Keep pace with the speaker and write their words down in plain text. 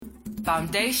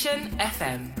Foundation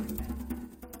FM.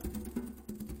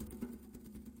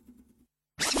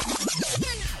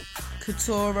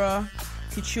 Coutura.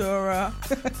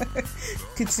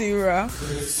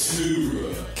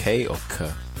 K or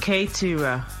K?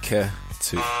 Coutura.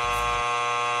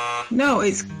 No,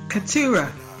 it's Coutura.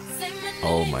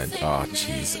 Oh my,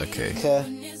 jeez, okay.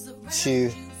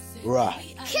 Coutura.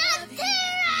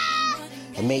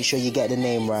 And make sure you get the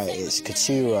name right, it's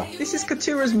Coutura. This is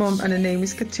Coutura's mum and her name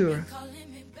is Coutura.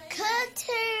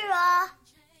 Coutura.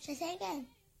 Should I say it again?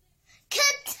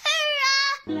 Coutura.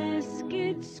 Let's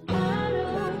get started.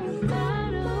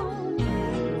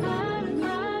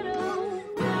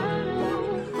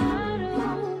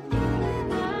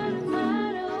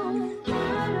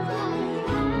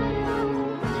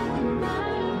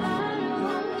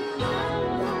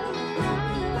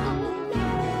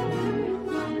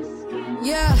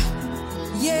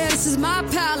 Yeah, this is my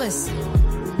palace.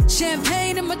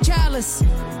 Champagne in my chalice.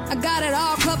 I got it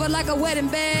all covered like a wedding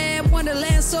band.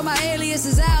 Wonderland, so my alias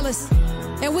is Alice.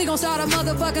 And we gon' start a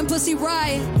motherfucking pussy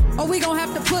riot. Or we gon'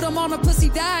 have to put them on a pussy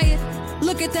diet.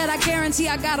 Look at that, I guarantee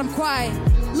I got them quiet.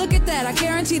 Look at that, I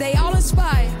guarantee they all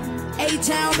inspired.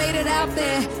 A-Town made it out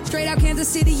there. Straight out Kansas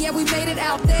City, yeah, we made it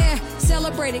out there.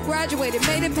 Celebrated, graduated,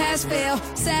 made it pass fail.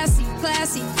 Sassy,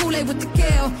 classy, Kool-Aid with the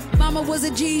kale. Mama was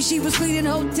a G, she was cleaning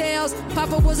hotels.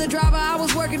 Papa was a driver, I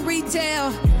was working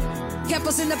retail. Kept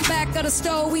us in the back of the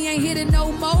store, we ain't hitting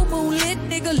no more. Moonlit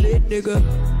nigga.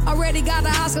 Already got the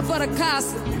Oscar for the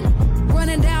Casa.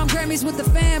 Running down Grammys with the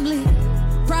family.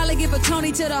 Probably give a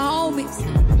Tony to the homies.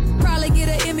 Probably get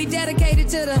an Emmy dedicated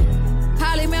to the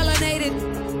highly melanated.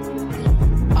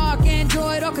 Arc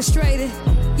Android orchestrated.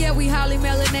 Yeah, we highly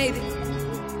melanated.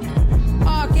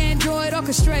 Arc Android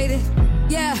orchestrated.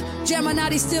 Yeah,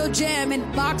 Gemini still jamming.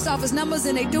 Box office numbers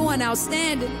and they doing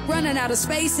outstanding. Running out of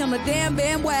space on the damn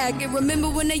bandwagon. Remember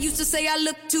when they used to say I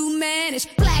look too mannish?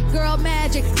 Black girl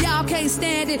magic, y'all can't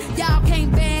stand it. Y'all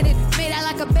can't ban it. Made out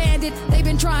like a bandit. They've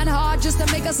been trying hard just to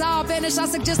make us all vanish. I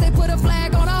suggest they put a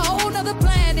flag on a whole nother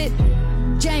planet.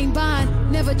 Jane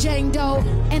Bond, never Jane Doe.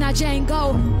 And I Jane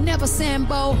Go, never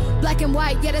Sambo. Black and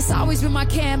white, yeah, that's always been my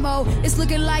camo. It's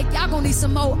looking like y'all gon' need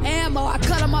some more ammo. I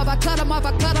cut 'em off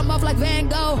like Van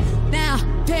Gogh. Now,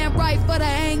 damn right for the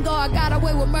angle. I got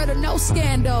away with murder, no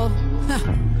scandal.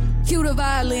 Cue the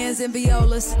violins and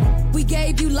violas. We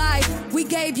gave you life, we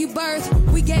gave you birth,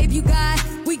 we gave you God,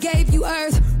 we gave you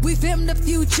earth. We filmed the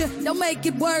future, don't make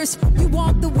it worse. You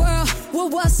want the world, well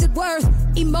what's it worth?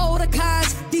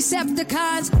 Emoticons,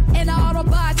 Decepticons, and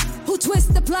Autobots who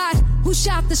twist the plot, who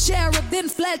shot the sheriff, then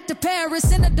fled to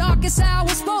Paris in the darkest hour,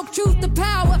 spoke truth to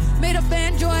power, made a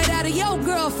android out of your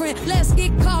girlfriend. Let's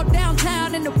get caught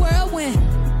downtown in the whirlwind.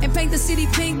 And paint the city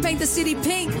pink,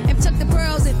 and tuck the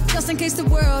pearls in, just in case the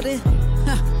world in.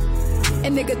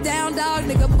 And nigga down dog,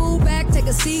 nigga move back, take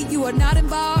a seat, you are not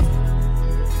involved.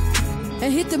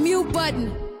 And hit the mute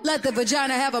button, let the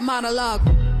vagina have a monologue.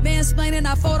 Mansplaining,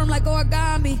 I fold them like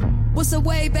origami. What's the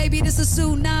way, baby, this a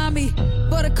tsunami.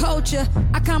 For the culture,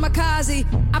 I kamikaze,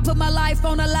 I put my life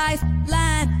on a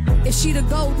lifeline. If she the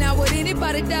GOAT, now would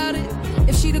anybody doubt it?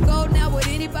 If she the GOAT, now would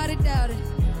anybody doubt it?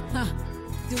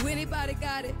 Do anybody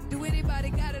got it? Do anybody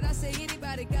got it? I say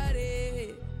anybody got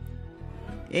it.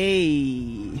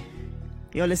 Hey,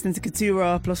 you're listening to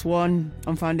Coutura +1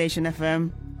 on Foundation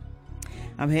FM.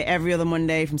 I'm here every other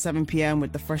Monday from 7 p.m.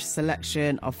 with the fresh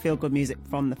selection of feel-good music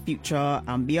from the future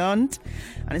and beyond.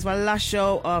 And it's my last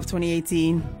show of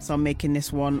 2018, so I'm making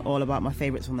this one all about my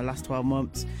favourites from the last 12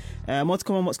 months. More to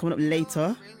come on what's coming up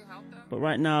later. But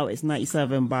right now, it's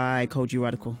 97 by Koji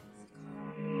Radical.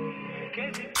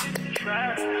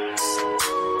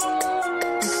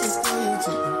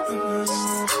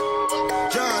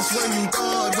 Just when you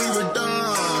thought we were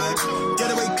done,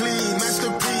 get away clean, Master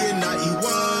P in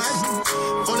 91.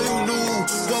 Only who knew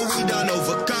what we done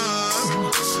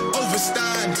overcome.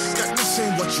 Overstand that this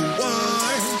ain't what you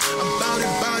want. About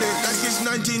it like it's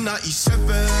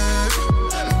 1997.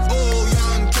 All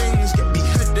young kings get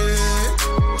beheaded.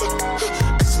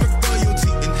 Expect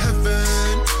royalty in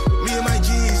heaven. Me and my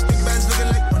G's, big bands looking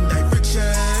like One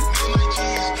Direction.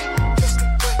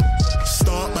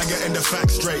 Start by getting the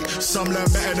facts straight. Some learn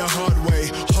better the hard way.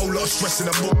 Whole lot of stress in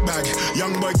a book bag.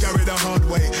 Young boy carry the hard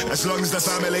way. As long as the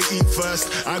family eat first,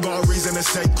 I got a reason to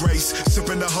say grace.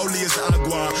 Sipping the holiest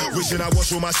agua, wishing I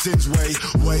wash all my sins way.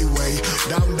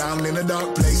 Down in a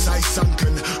dark place. I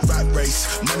sunken, rat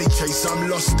race, money chase. I'm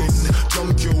lost in.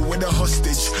 Drunk you with a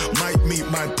hostage. Might meet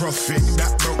my prophet.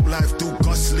 That broke life too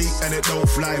costly and it don't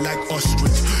fly like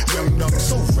ostrich. Young dumb,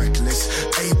 so reckless.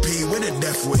 AP with a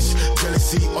death wish.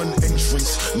 Jealousy on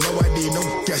entrance. No ID, no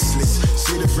guest list.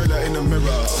 See the thriller in the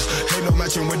mirror. Ain't no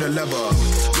matching with the lever.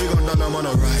 We gon' done them on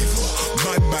arrival.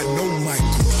 Bad, no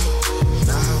Michael.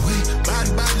 Nah, wait,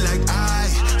 bad like I.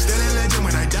 Still a legend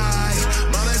when I die.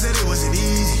 Mama said it wasn't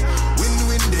easy.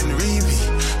 Win, then repeat.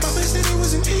 Papa said it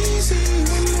wasn't easy.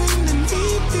 Win, then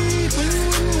repeat.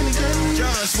 Win again.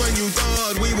 Just when you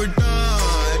thought we were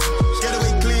done. Get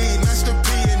away clean, Master P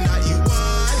and not you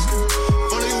one.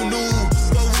 Only you knew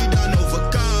what we done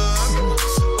overcome.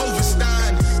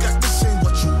 Overstand that this ain't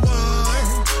what you want.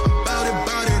 About it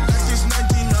like it's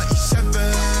 1997.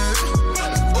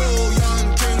 Oh, young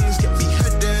kings get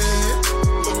beheaded.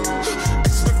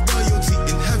 Expect royalty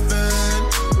in heaven.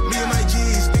 Me and my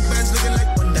G's, big bands looking like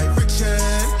One Direction.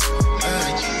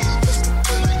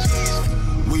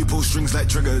 We pull strings like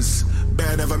triggers.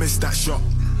 Bear never miss that shot.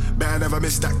 Bear never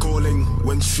miss that calling.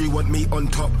 When she want me on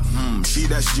top, she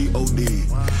that's G-O-D.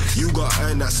 You gotta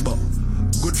earn that spot.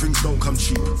 Good things don't come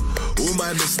cheap. All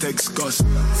my mistakes cost.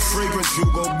 Fragrance you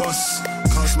go boss.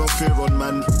 Cast no fear on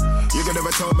man. You can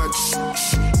never tell man shh.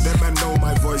 Them man know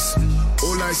my voice.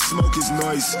 All I smoke is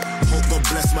noise. Hope God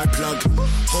bless my plug.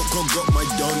 Hope God got my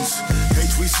dons.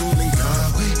 Hate we soon in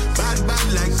car. Bad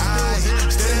like I.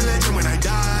 Stay a legend when I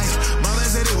die. Mama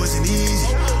said it wasn't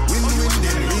easy. Win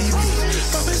then repeat.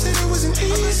 Papa said it wasn't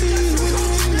easy. Win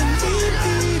then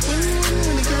repeat.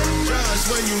 Win again. Just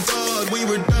when you thought we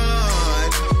were done.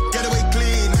 Get away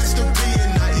clean, Master P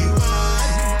and 91.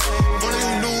 Only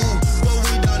you knew what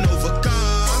we done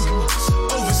overcome.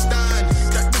 Overstand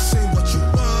that this ain't what you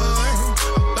want.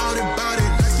 About it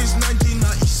like it's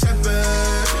 1997.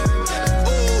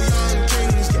 Oh, young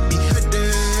kings get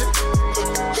beheaded.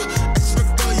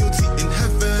 Expect royalty in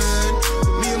heaven.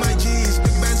 Me and my G's,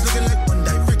 big bands looking like One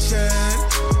Direction.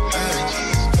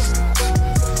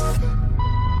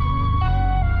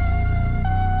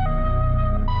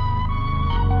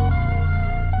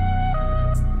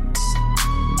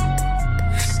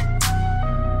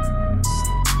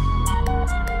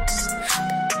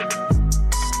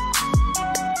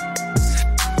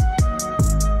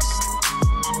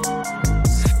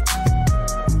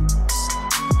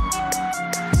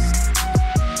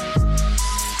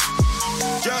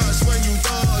 Just when you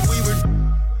thought we were.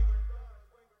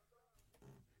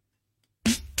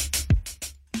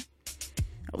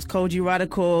 That was Koji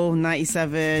Radical,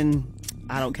 97.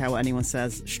 I don't care what anyone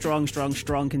says. Strong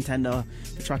contender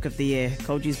for track of the year.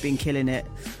 Koji's been killing it.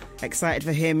 Excited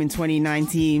for him in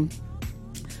 2019.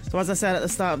 So as I said at the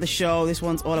start of the show, this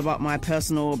one's all about my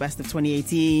personal best of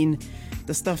 2018.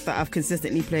 The stuff that I've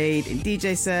consistently played in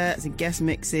DJ sets, in guest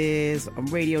mixes, on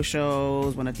radio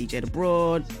shows, when I DJ'd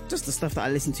abroad. Just the stuff that I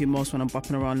listen to most when I'm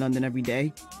bopping around London every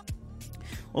day.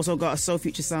 Also got a Soul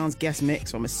Future Sounds guest mix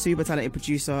from a super talented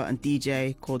producer and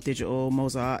DJ called Digital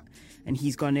Mozart. And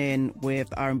he's gone in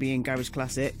with R&B and garage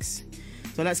classics.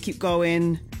 So let's keep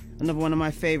going. Another one of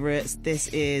my favorites. This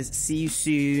is See You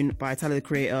Soon by Tyler the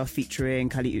Creator featuring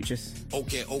Kali Uchis.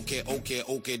 Okay.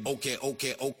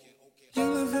 You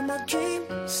live in my dream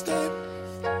state.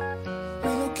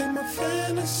 Relocate my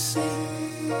fantasy.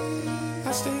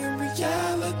 I stay in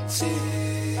reality.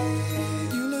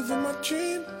 You live in my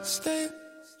dream state.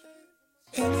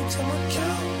 Anytime I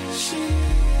count sheep,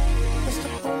 that's the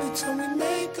only time we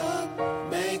make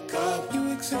up. You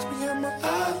exist behind my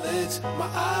eyelids.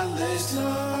 No,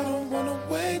 I don't wanna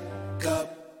wake up.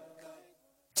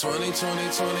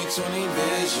 2020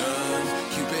 vision.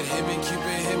 Cupid hit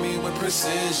me with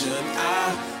precision.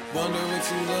 I wonder if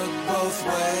you look both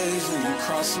ways when you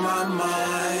cross my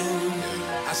mind.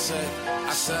 I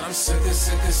said I'm sick of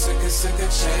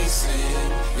chasing.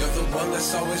 You're the one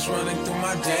that's always running through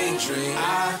my daydream.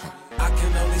 I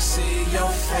can only see your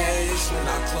face when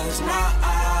I close my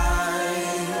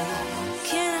eyes.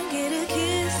 Can I get a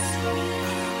kiss?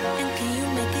 And can you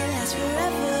make it last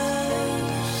forever?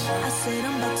 I said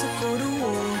I'm about to go to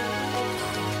war.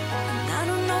 And I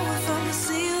don't know if I'ma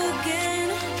see you again.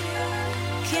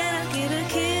 Can I get a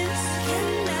kiss?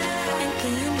 And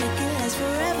can you make it last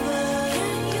forever?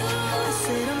 I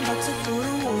said I'm about to go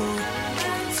to war.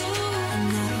 And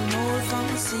I don't know if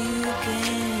I'ma see you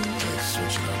again.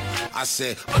 Switch it up. I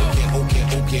said,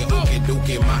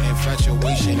 okay, my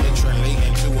infatuation and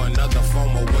translating to another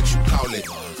form of what you call it.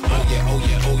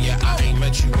 Oh yeah, I ain't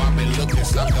met you, I've been looking,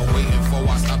 stopped and waiting for,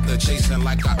 I stopped nigga chasing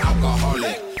like an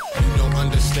alcoholic. You don't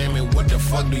understand me, what the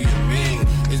fuck do you mean?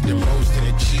 It's them rose to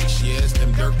the cheeks, yeah, it's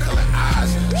them dirt colored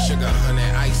eyes. Sugar, honey,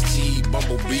 iced tea,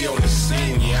 bumblebee on the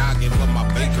scene. Yeah, I give up my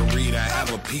bakery to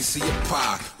have a piece of your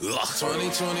pie. Ugh. 20,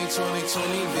 20, 20,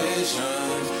 20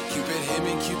 vision. Cupid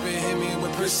hit me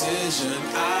with precision.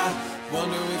 I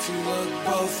wonder if you look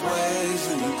both ways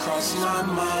when you cross my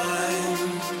mind.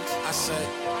 I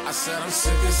said I'm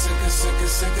sick of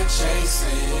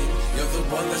chasing. You're the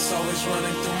one that's always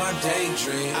running through my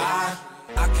daydream.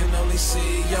 I can only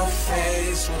see your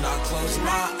face when I close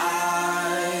my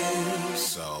eyes.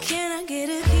 So can I get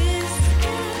a kiss?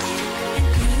 And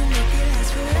can you make it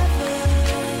last forever?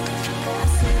 I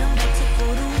said I'm about to go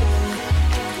to war.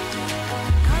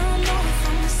 I don't know if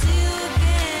I'm gonna see you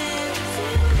again.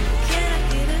 Can I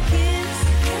get a kiss?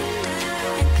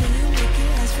 And can you make it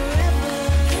last forever?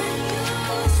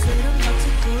 I said I'm about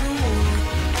to go to war.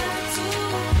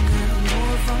 I don't know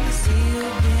if I'm gonna see you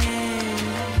again.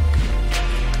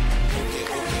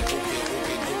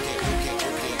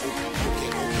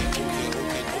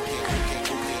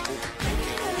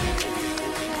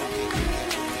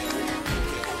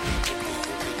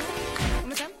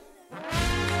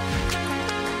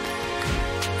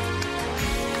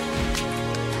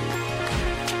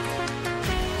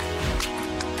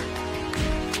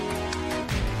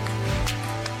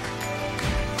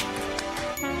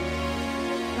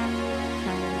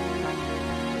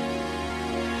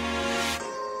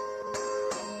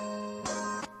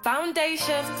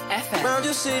 Foundation FM. Round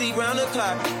your city, round the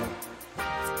clock.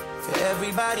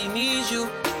 Everybody needs you.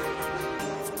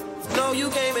 No, you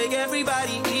can't make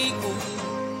everybody equal.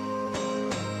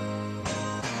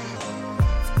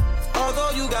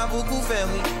 Although you got buku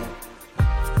family,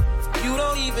 you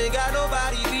don't even got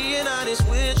nobody being honest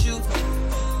with you.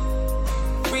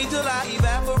 Breathe till I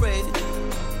evaporate.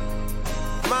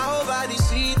 My whole body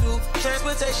see-through.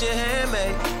 Transportation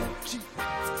handmade.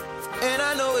 And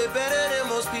I know it better than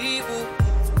most people.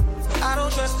 I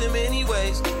don't trust them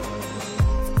anyways.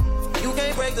 You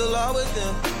can't break the law with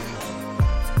them.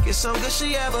 Get some good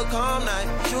shit, have a calm night.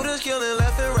 Shooters killing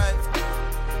left and right.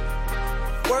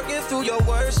 Working through your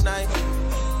worst night.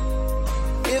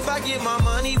 If I get my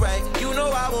money right, you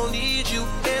know I won't need you.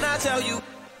 And I tell you,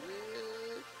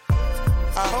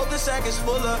 I hope the sack is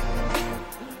full up.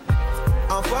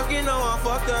 I'm fucking, no, I'm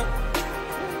fucked up.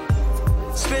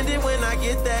 Spend it when I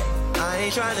get that. I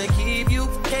ain't tryna keep you.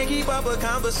 Can't keep up a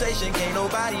conversation. Can't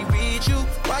nobody read you.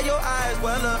 Why your eyes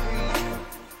well up?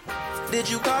 Did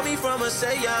you call me from a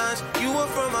seance? You were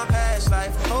from my past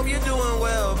life. Hope you're doing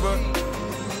well, bro.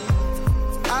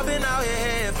 I've been out here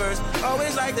head first.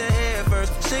 Always like the head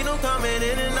first. Signal coming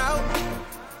in and out.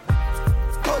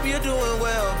 Hope you're doing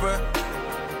well, bro.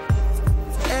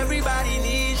 Everybody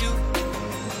needs you.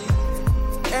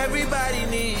 Everybody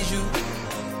needs you.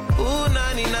 Ooh,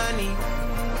 90-90.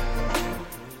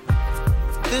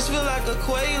 This feel like a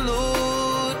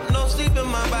quaalude. No sleep in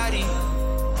my body.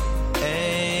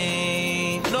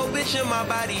 Ain't no bitch in my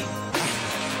body.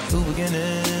 New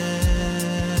beginnings.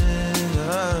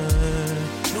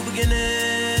 New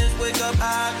beginnings. Wake up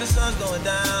high, the sun's going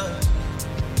down.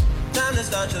 Time to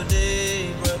start your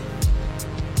day, bro.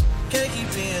 Can't keep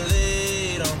being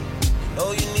late on.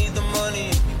 Know you need the money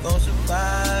if you gon'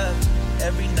 survive.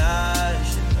 Every night,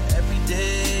 shit, every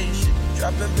day, shit.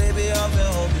 Dropping baby off at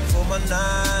home before my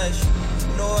night shit.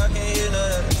 You know I can't hear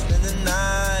none of that. Spend the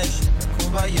night shit.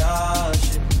 Kumbaya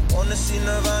shit. Wanna see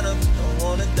Nirvana, but don't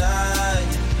wanna die.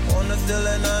 Yeah. Wanna feel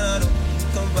that none of them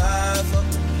come by. Fuck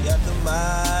with me after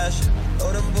my shit.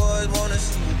 Know them boys wanna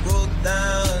see you broke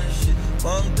down and shit.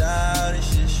 Bummed out and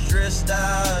shit. Stressed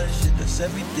out and shit. That's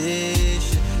every day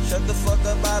shit. Shut the fuck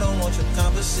up, I don't want your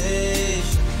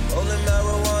conversation. Rolling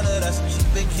marijuana, that's some cheap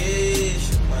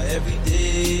vacation. My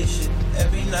everyday shit.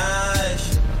 Every night,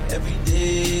 shit. Every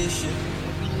day, shit.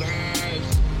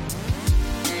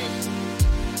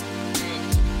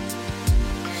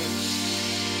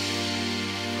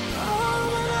 All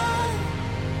my life,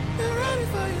 been ready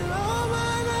for you all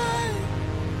my life.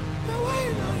 Been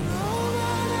waiting on you all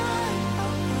my life.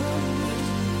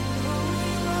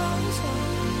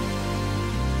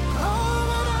 All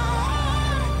my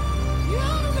life, you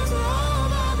haven't missed all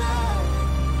my life.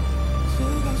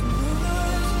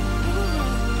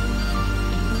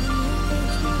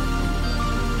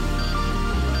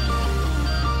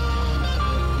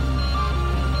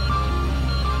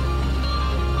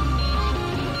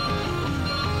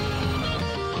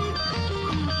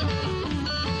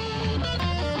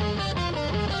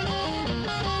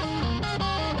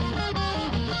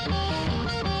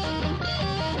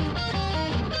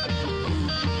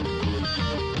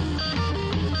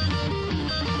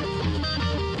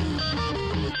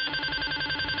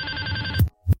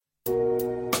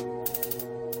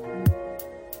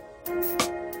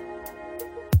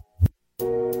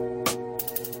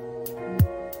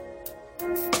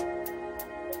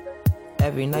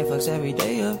 Every night fucks every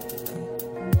day up.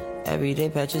 Every day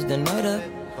patches the night up.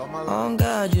 Oh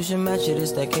God, you should match it,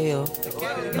 it's that KO.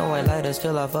 No white lighters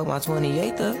till I fuck my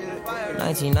 28th up.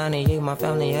 1998, my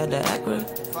family had the Acura.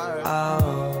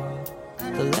 Oh,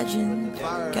 the legend.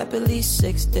 Kept at least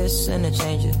 6 discs and a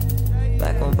changer.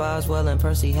 Back when Boswell and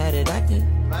Percy had it active.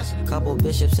 Couple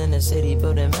bishops in the city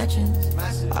building mansions.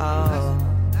 Oh,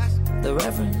 the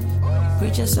Reverend.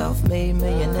 Preaching self-made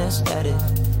millionaire status.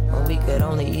 When we could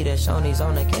only eat at Shoney's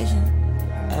on occasion.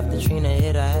 After Trina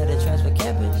hit, I had to transfer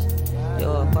campus.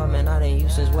 Your apartment I didn't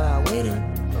use since where I waited.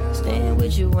 Staying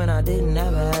with you when I didn't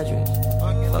have an address.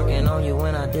 Fucking on you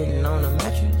when I didn't own a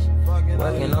mattress.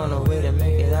 Working on a way to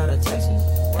make it out of Texas.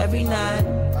 Every night.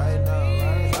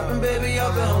 Dropping baby,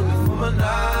 I've been home before my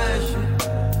night shit.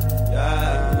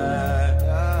 Yeah.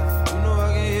 You know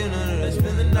I can hear none of that.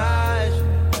 Spend the night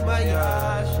shit. My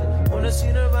gosh. Wanna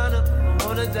see Nirvana, I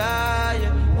wanna die.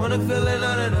 Yeah. Wanna feel it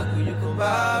on it, could you come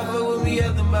by? Fuck with me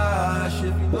at the marsh. If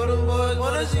you know them boys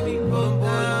wanna see me bump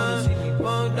down. See me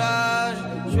bump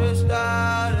down. Stressed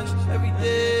out, every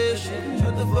day shit.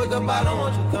 Shut the fuck up, I don't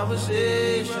want your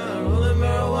conversation. Rolling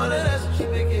marijuana, that's a cheap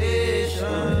vacation.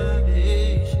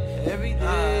 Every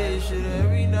day shit,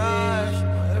 every night shit.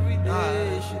 Every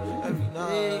day shit, every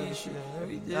night shit.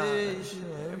 Every day shit,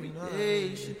 every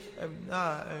day shit. Every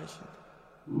night shit.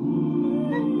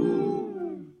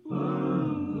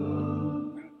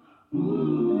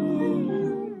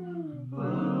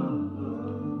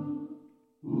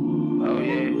 Oh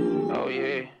yeah, oh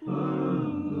yeah.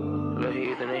 Lil'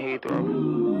 Heath in the Heathrow.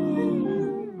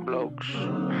 Blokes.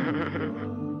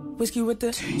 Whiskey with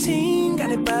the team,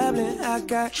 got it bubbling. I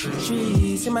got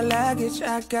trees in my luggage.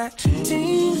 I got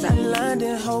teams out in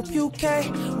London. Hope you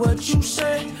came. What you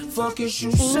say? Fuck is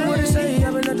you say? What they say?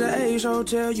 I've been at the Ace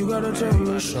Hotel. You gotta tell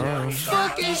me something.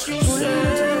 Fuck is you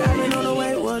say? I've been on the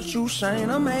way. What you saying?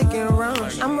 I'm making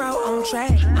runs. I'm right on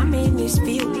track. I'm in this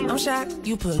field. I'm shocked.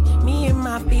 You put me in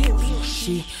my field.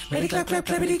 She ready clap clap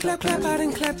clappity clap clap. I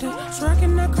done clapped it. So I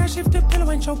cannot crash if the pillow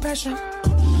ain't your passion.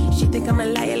 She think I'm a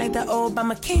liar like the old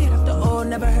Obama kid. After all,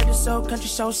 never heard it so country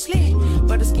so slick.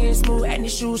 But the skin smooth and the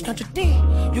shoes contradict.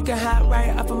 You can hop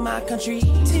right off of my country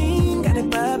team. Got it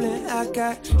bubbling, I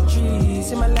got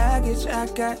trees in my luggage. I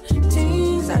got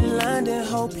teams out in London,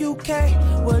 hope you came.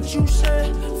 What you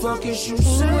say? Fuck is you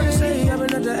say? What they say? I've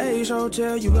been at the Ace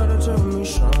Hotel, you gotta tell me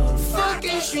something. Fuck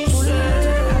is you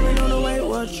say? I've been on the way,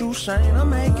 what you saying? I'm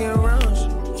making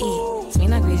runs. It's me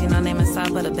not greasy, no name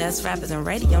inside, but the best rappers and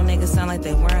radio niggas sound like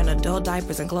they wearing adult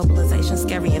diapers. And globalization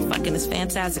scary and fucking is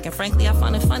fantastic. And frankly, I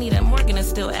find it funny that Morgan is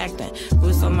still acting.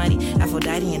 Bruce Almighty,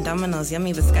 Aphrodite and Domino's,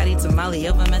 yummy biscotti tamale.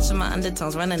 Overmention my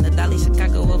undertones, running the Dolly,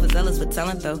 Chicago overzealous with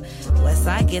talent though. West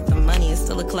Side get the money, it's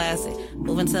still a classic.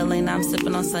 Moving to LA now, I'm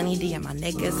sipping on Sunny D, and my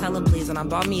neck is hella pleased. And I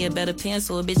bought me a better pen,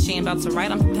 so a bitch she ain't about to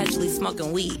write. I'm perpetually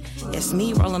smoking weed. It's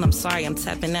me rolling, I'm sorry, I'm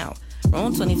tapping out.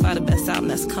 Room 25, the best album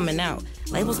that's coming out.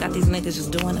 Labels got these niggas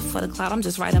just doing it for the clout. I'm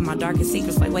just writing my darkest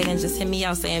secrets, like wait and just hear me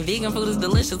out. Saying vegan food is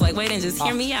delicious, like wait and just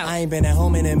hear me out. I ain't been at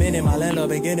home in a minute, my landlord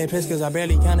been getting pissed cause I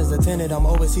barely count as a tenant. I'm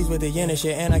overseas with the yen and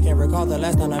shit, and I can't recall the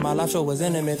last time that my live show was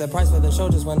intimate. The price for the show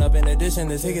just went up. In addition,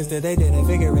 the tickets that they didn't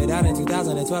figure it out in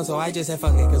 2012, so I just said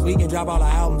fuck it, cause we can drop all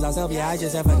our albums ourselves. Yeah, I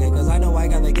just said fuck it, cause I know I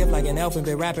got the gift like an elf and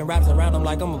been rapping raps around them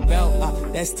like I'm a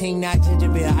belt. That's Ting, not ginger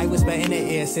beer. I whisper in the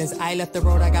ear. Since I left the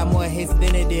road, I got more hits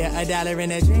than it did. $1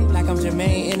 in a drink, like I'm Jermaine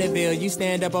in the bill. You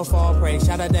stand up or fall prey.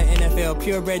 Shout out the NFL,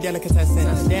 purebred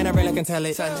delicatessen. Dan, I really can tell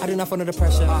it. I do not fall under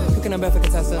pressure. Cooking up for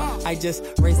contestant. I just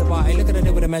raise the bar. I look at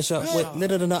it with a measure. With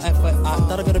little to no effort. I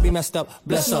thought I could be messed up.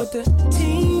 Bless up. With the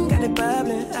team, got it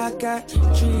bubbling. I got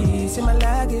trees in my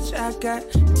luggage. I got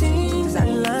teams out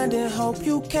in London. Hope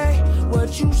you came.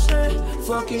 What you say?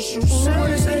 Fuck is you say? What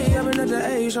they say? I've been at the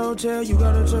Ace Hotel. You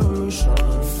gotta tell me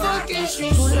something. Fuck is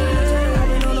you say? I've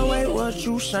been on the way. What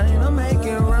you saying? I'm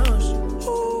making runs.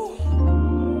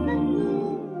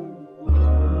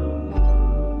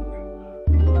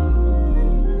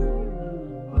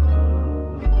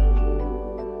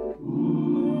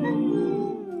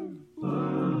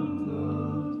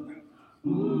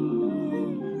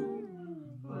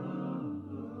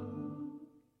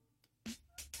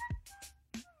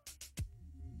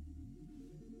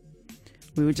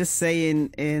 We were just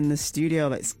saying in the studio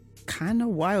that it's kind of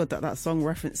wild that that song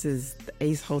references the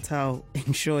Ace Hotel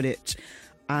in Shoreditch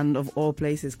and of all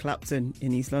places Clapton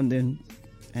in East London.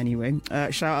 Anyway,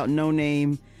 shout out No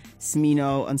Name,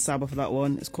 Smino and Saba for that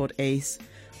one. It's called Ace.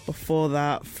 Before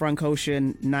that, Frank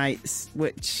Ocean, Nights,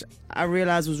 which I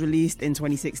realised was released in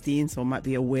 2016, so it might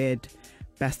be a weird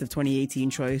best of 2018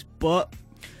 choice, but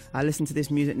I listened to this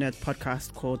Music Nerd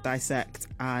podcast called Dissect,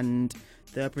 and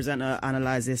the presenter,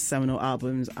 analyzes seminal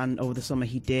albums, and over the summer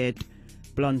he did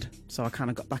Blonde. So I kind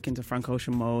of got back into Frank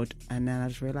Ocean mode, and then I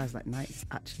just realised like Nights is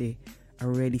actually a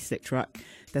really sick track.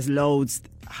 There's loads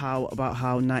about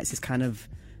how Nights is kind of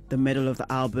the middle of the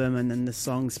album, and then the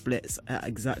song splits at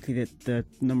exactly the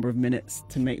number of minutes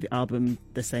to make the album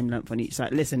the same length on each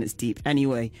side. Listen, it's deep.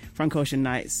 Anyway, Frank Ocean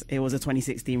Nights, it was a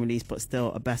 2016 release, but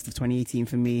still a best of 2018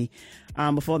 for me.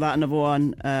 Before that, another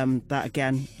one, that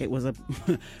again, it was a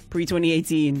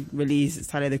pre-2018 release. It's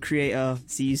Tyler, the Creator,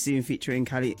 See You Soon, featuring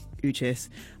Kali Uchis.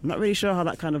 I'm not really sure how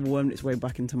that kind of wormed its way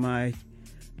back into my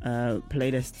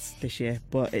playlists this year,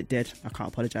 but it did. I can't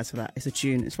apologise for that. It's a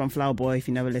tune. It's from Flower Boy. If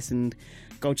you never listened,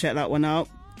 go check that one out.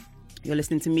 You're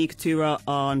listening to me, Katura,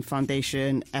 on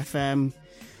Foundation FM.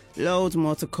 Loads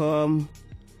more to come.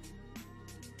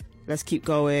 Let's keep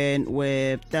going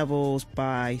with Devils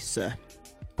by Sir.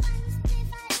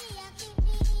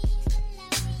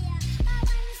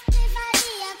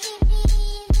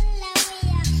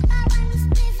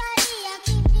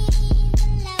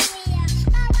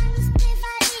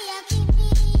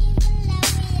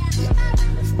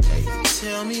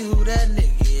 Tell me who that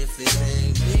nigga if it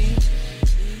ain't me.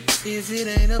 If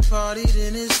it ain't a party,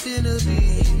 then it's finna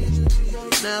be.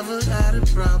 Never had a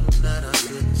problem that I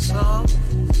couldn't solve.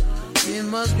 It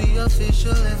must be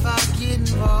official if I get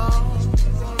involved.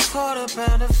 Quarter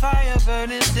pound of fire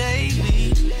burning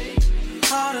daily.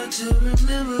 Harder to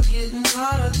remember, getting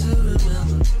harder to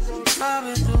remember. I've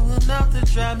been through enough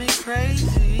to drive me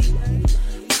crazy.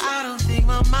 I don't think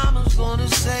my mama's gonna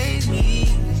save me.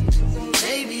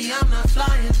 Maybe I'm not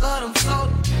flying, but I'm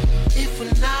floating. If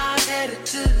we're not headed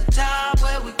to the top,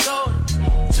 where we going?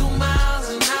 2 miles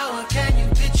an hour, can you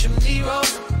picture me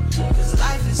rolling? Cause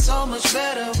life is so much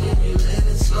better when you live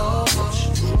in slow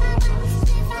motion.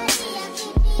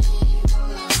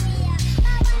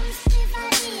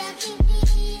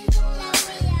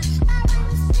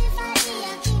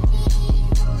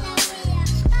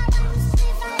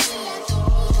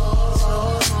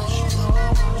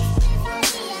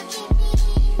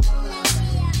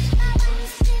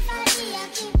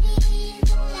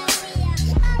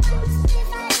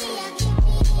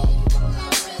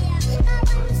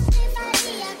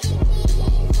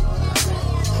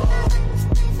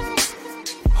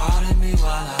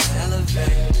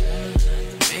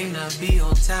 Be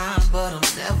on time, but I'm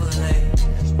never late.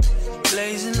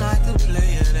 Blazing like the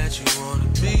player that you wanna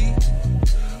be.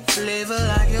 Flavor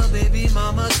like your baby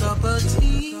mama cup of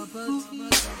tea.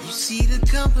 You see the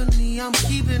company I'm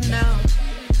keeping now.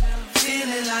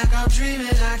 Feeling like I'm dreaming,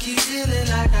 I keep feeling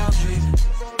like I'm dreaming.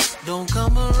 Don't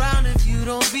come around if you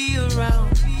don't be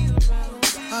around.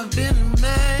 I've been a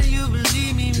man, you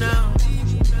believe me now.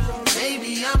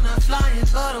 Maybe I'm not flying,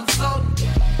 but I'm floating.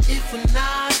 If we're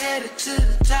not headed to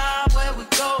the top, where we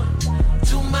going?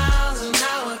 2 miles an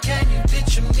hour, can you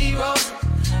picture me rolling?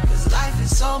 Cause life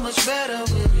is so much better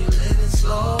when you live in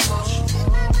slow motion.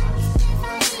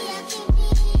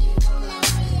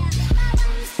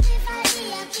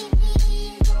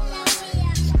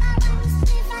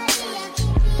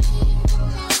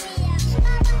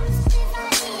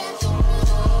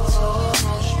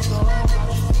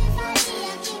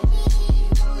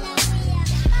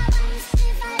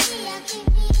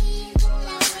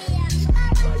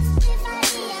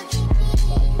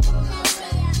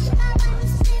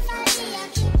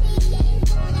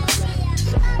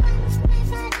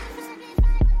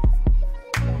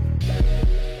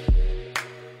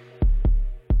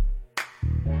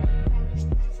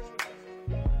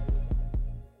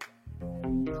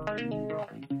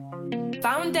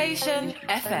 Foundation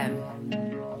FM.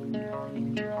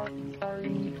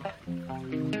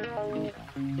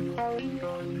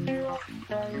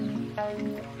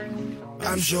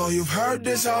 I'm sure you've heard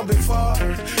this all before.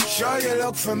 Sure you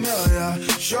look familiar.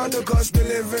 Sure the cost of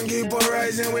living keep on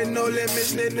rising with no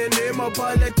limits. Need the name of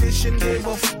politician, give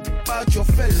a about your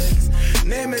feelings.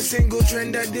 Name a single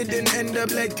trend that didn't end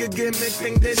up like a gimmick.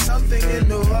 Think there's something in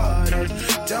the water.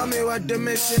 Tell me what the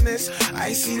mission is.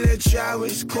 Icy lit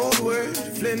showers, cold word,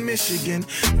 Flint, Michigan.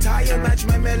 Tire match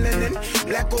my melanin.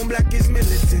 Black on black is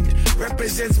militant.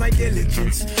 Represents my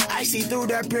diligence. I see through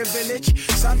that privilege.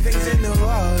 Something's in the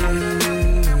water.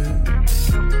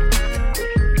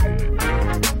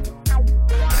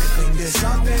 I think there's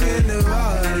something in the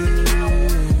water.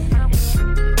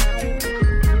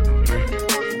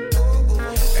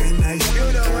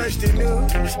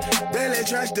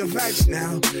 that's the facts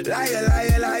now. Liar,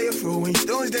 liar, liar, throwing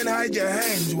stones, then hide your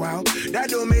hands. Wow, that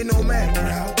don't make no man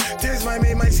proud. Tears might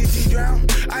make my city drown.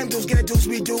 I'm too scared to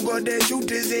speak to God. There's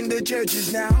shooters in the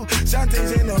churches now.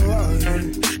 Something's in the water.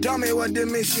 Tell me what the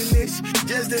mission is.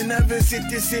 Just another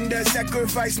citizen that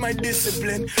sacrificed my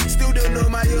discipline. Still don't know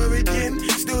my origin.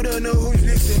 Still don't know who's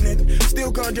listening.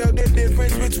 Still can't tell the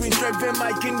difference between strength and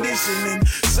my conditioning.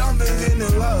 Something's in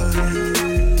the water.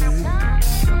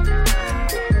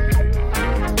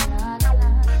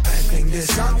 I think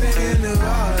there's something in the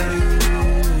water.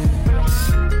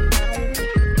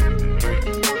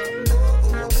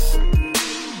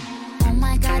 Oh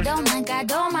my God,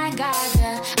 oh my God,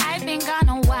 yeah. I've been gone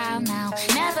a while now.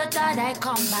 Never thought I'd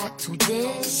come back to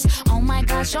this. Oh my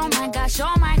gosh, oh my gosh,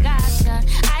 oh my gosh, yeah.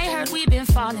 I heard we've been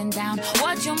falling down.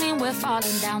 What you mean we're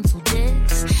falling down to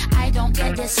this? I don't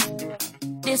get this.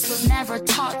 This was never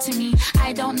taught to me.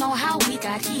 I don't know how we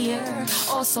got here.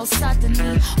 Oh, so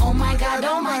suddenly. Oh my God,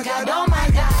 oh my God, oh my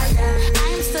God, yeah.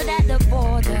 I'm stood at the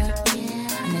border,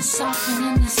 yeah. And there's something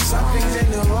in this water. Something's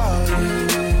in the water.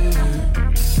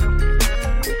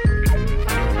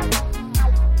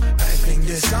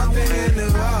 There's something in the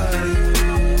water.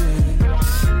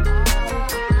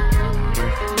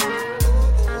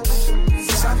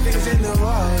 Something's in the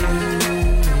water.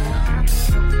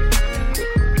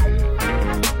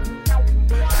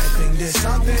 I think there's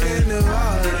something in the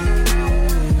water.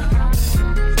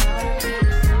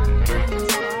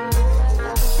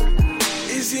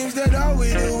 It seems that all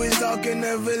we do is talk and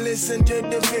never listen to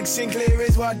the fiction. Clear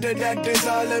as water that there's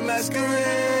all a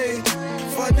masquerade.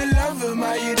 For the love of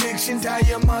my addiction,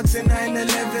 tire marks and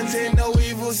 9/11s. Ain't no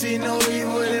evil, see no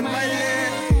evil in my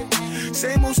life.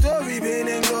 Same old story, pain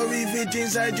and glory, fit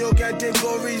inside your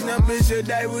categories. Numbers that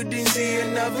I wouldn't see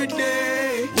another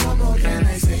day. What more can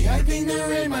I say? I think the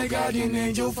rain, my guardian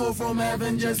angel, fall from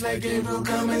heaven just like Gabriel.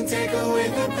 Come and take away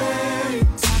the pain.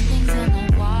 Something's in the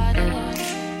water.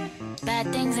 Bad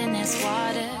things in this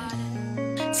water.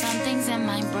 Something's in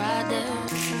my brother.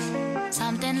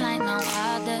 Something like no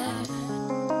other.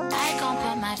 I can't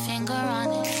put my finger on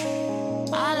it.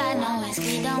 All I know is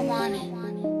we don't want it.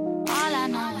 All I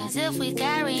know is if we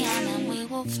carry on then we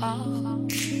will fall.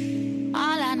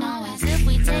 All I know is if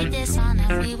we take this on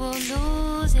then we will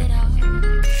lose it all.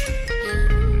 Yeah.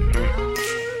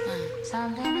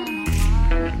 Something in the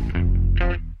water.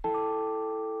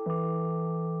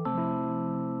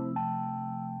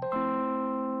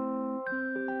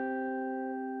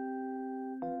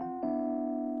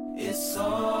 It's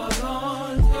all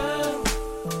on you.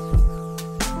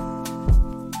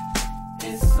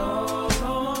 It's all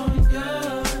on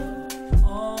you.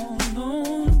 All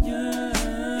on you.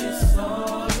 It's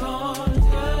all on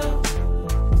you.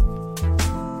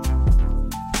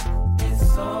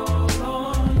 It's all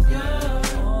on you.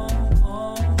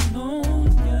 All on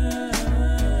you.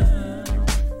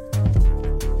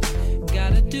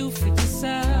 Gotta do for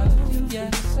yourself. Yeah.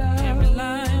 Can't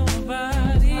rely on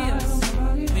nobody else.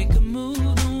 Make a move,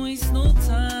 don't waste no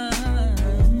time.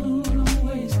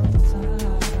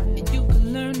 And you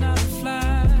can learn how to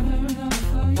fly.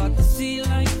 Walk the sea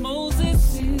like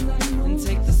Moses. And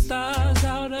take the stars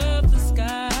out of the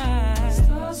sky.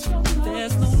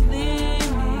 There's no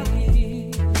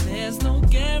limit. There's no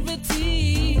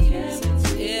guarantees.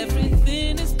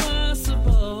 Everything is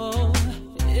possible.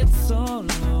 It's all on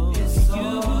you,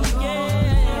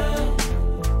 yeah.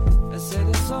 I said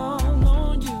it's all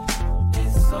on you.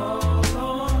 It's all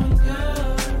on you,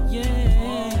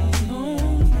 yeah.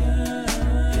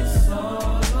 It's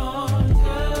all on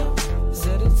you. I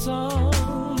said it's all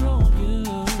on you.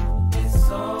 It's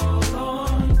all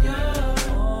on you.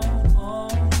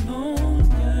 All on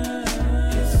you.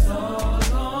 It's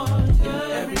all on you.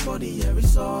 Everybody, yeah,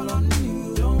 it's all on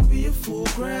you. Don't be a fool,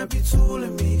 grab your tool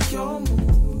and make your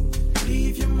move.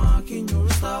 Leave your mark and you're a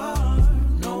star.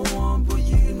 No one but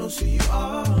you knows who you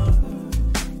are.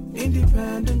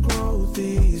 Independent growth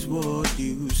is what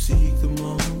you seek the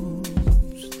most.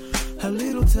 A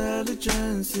little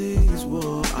intelligence is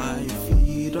what I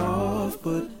feed off.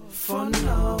 But for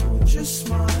now, just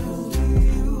smile. Do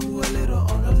you a little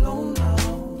on the low now?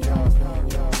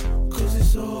 Cause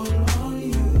it's all on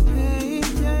you.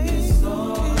 It's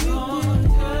all on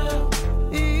you.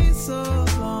 It's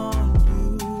all on you,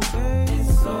 babe.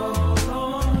 It's all on you. It's all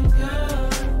on you.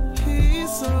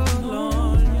 It's all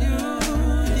on you.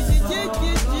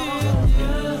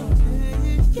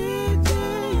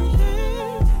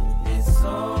 It's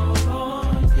all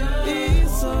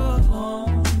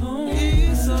on you.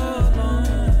 It's all on you.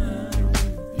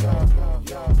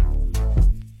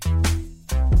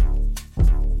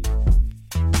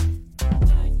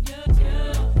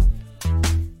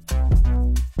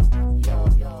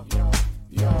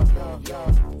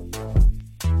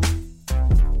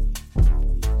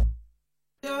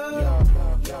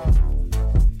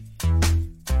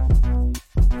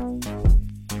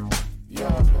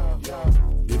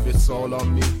 all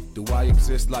on me. Do I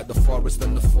exist like the forest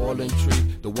and the fallen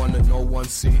tree? The one that no one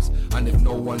sees, and if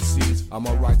no one sees, I'm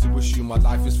alright to assume my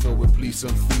life is filled with police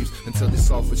and thieves until this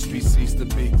Salford street cease to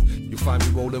be. You find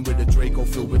me rolling with a Draco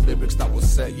filled with lyrics that will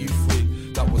set you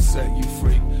free, that will set you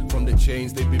free from the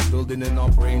chains they've been building in our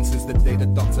brains since the day the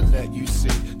doctor let you see,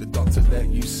 the doctor let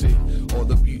you see all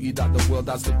the beauty that the world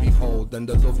has to behold and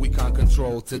the love we can't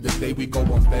control till the day we go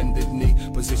on bended knee.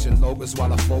 Position logos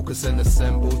while I focus and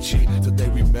assemble chi till they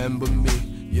remember me,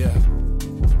 yeah.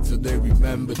 Till they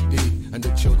remember thee and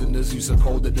the children as you so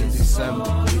colder than December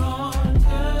be.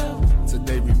 Till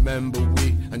they remember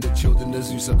we and the children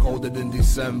as you so colder than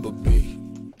December be.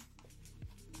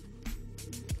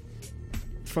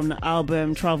 From the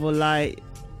album Travel Light,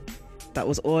 that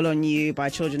was All On You by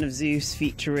Children of Zeus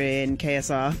featuring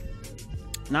KSR.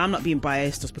 Now, I'm not being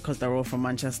biased just because they're all from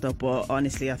Manchester, but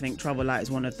honestly I think Travel Light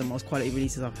is one of the most quality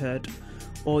releases I've heard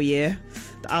all year.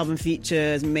 The album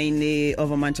features mainly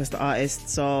other Manchester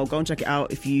artists, so go and check it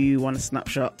out if you want a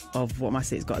snapshot of what my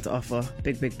city's got to offer.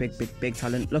 Big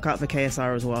talent. Look out for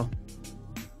KSR as well.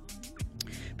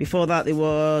 Before that there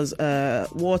was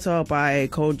Water by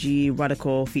Koji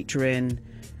Radical featuring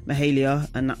Mahalia,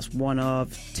 and that's one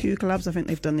of 2 collabs I think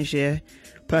they've done this year.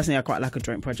 Personally, I quite like a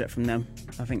joint project from them.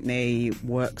 I think they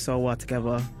work so well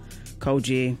together.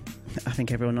 Koji, I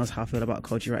think everyone knows how I feel about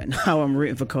Koji right now. I'm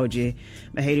rooting for Koji.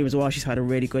 Mahalia as well, she's had a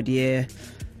really good year.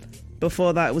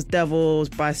 Before that it was Devils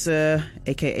by Sir,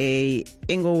 aka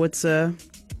Inglewood Sir.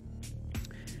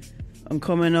 And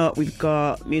coming up we've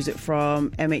got music from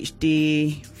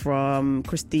MHD, from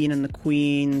Christine and the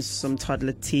Queens, some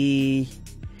Toddler T,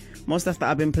 more stuff that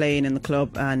I've been playing in the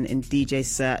club and in DJ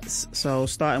sets. So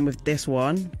starting with this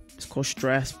one, it's called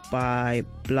Stress by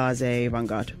Blase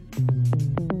Vanguard.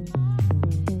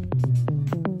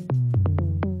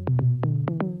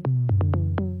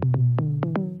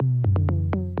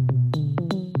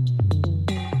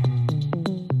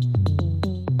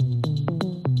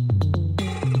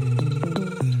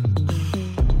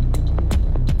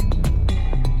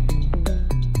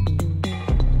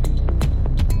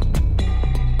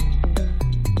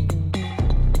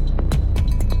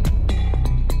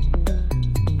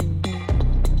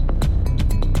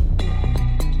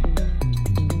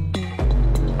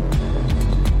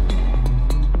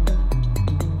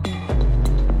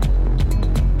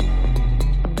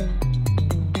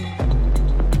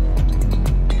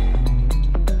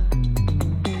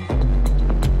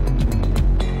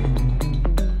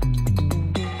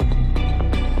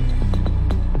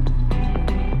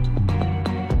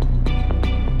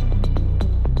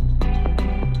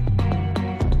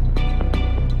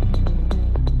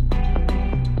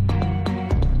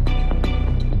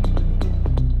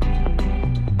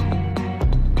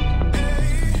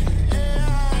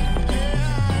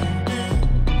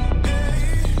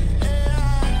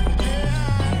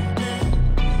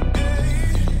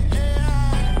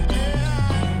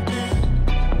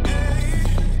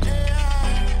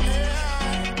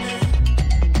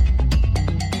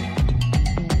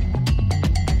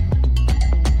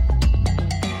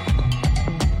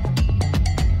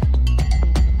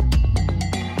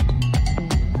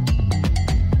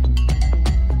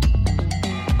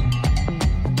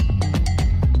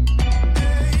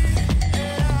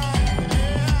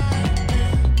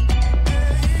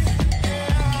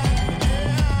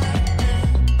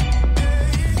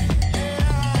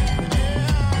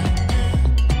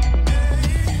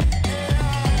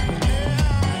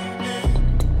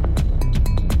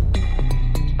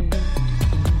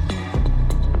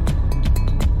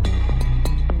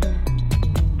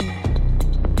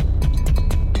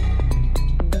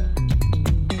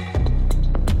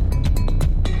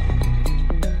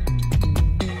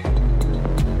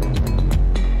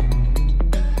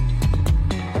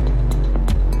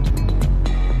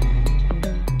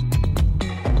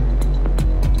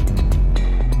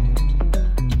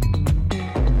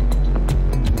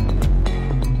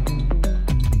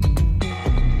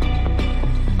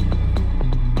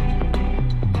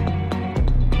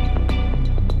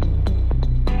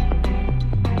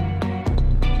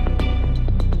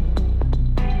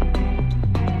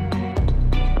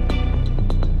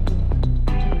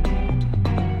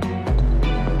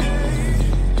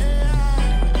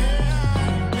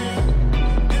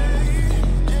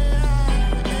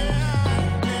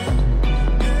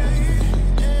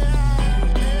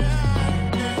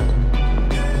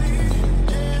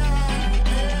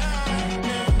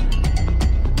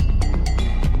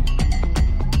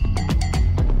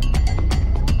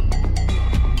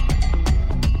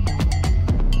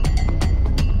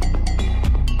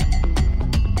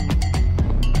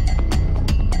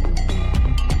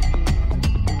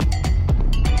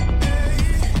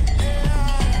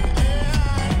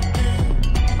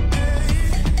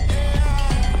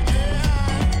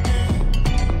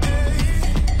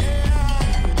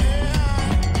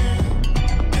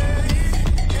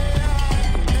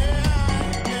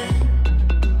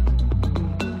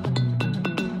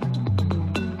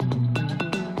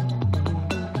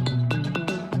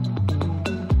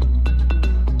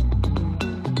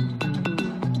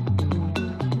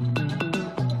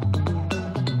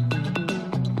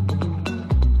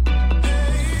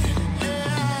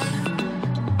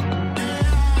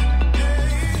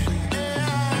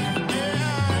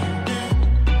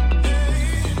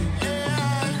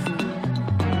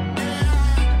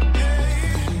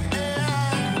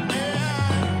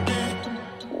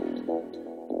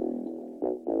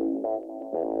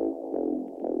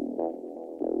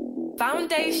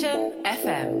 Foundation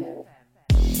FM.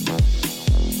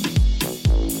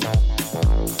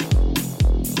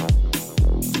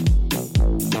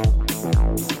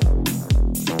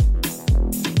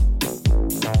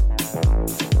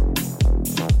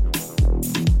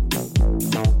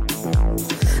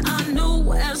 I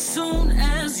knew as soon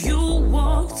as you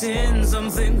walked in,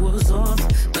 something was off,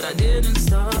 but I didn't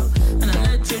stop, and I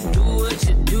let you do what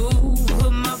you do.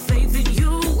 Put my faith in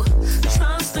you,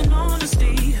 trust and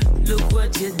honesty. Look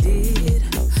what you did,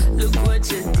 look what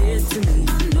you did to me.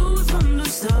 I knew from the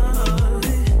start,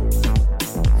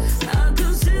 I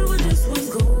could see where this was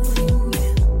going.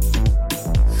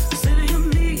 Sitting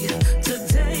me to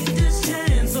take this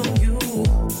chance on you.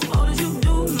 All that you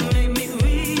do made me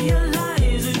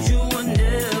realize that you were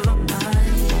never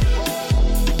mine.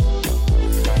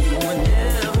 You were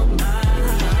never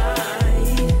mine.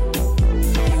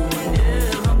 You were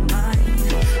never mine.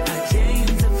 I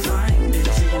came to find that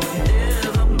you were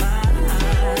never mine.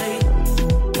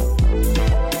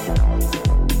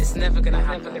 It's never gonna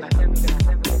happen.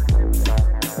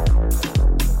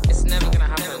 It's never gonna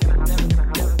happen.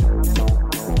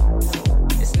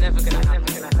 It's never gonna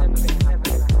happen.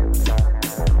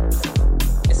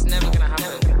 It's never gonna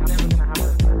happen.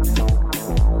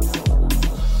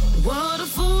 What a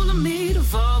fool of me to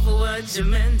fall for what you're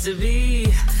meant to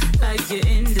be. Like you're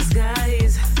in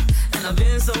disguise, and I've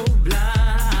been so blind.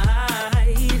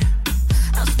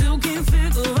 I still can't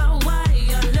figure out why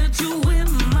I let you in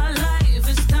my life.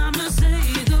 It's time to say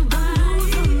goodbye.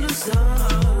 From the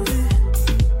start,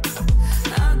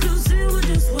 I could see where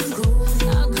this was going.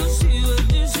 I could see where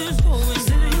this is going.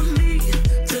 Sitting me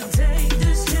to take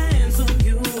this chance on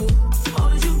you. All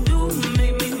that you do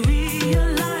made me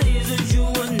realize that you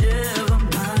were never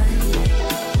mine.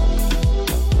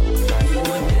 You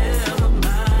were never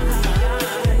mine.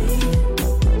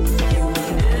 You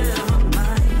were never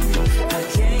mine. I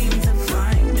came to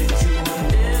find that you were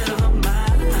never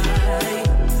mine.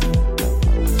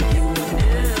 You were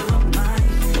never mine.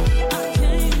 I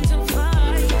came to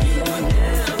find you were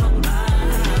never mine.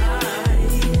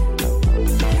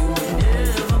 You were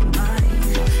never mine.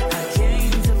 I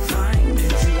came to find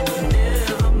that you were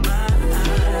never mine.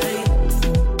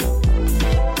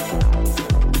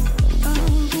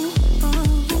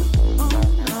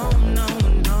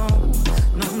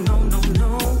 No.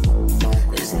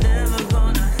 It's never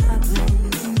gonna happen.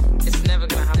 It's never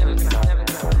gonna happen. No.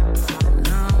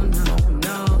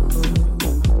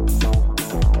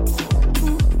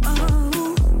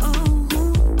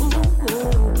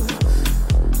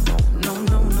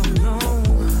 No.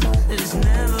 It's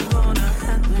never gonna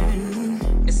happen.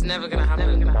 It's never gonna happen.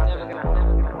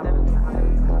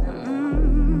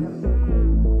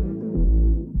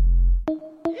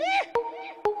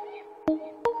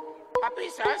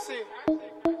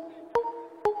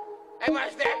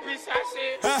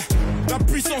 La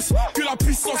puissance, que la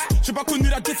puissance. J'ai pas connu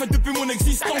la défaite depuis mon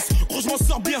existence. Gros, je m'en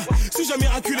sors bien, si jamais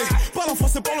miraculé. Parle en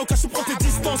français, parle au cas, je prends tes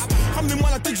distances. Ramenez-moi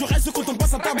la tête, je reste quand on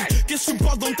passe à table. Qu'est-ce que tu me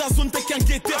parles dans ta zone, t'es qu'un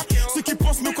guetteur. Ceux qui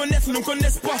pensent me connaissent, ne me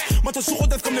connaissent pas. Moi, t'as toujours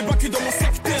d'être comme les bacs dans mon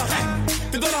secteur.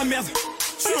 T'es dans la merde.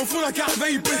 Je suis au fond d'un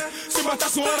caravane IP. Ces bâtards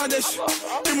sont à la dèche.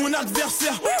 T'es mon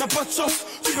adversaire, t'as pas de chance.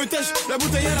 Tu peux tèche, la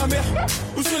bouteille à la mer.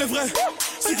 Où sont les vrais?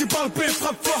 Ceux qui parlent paix,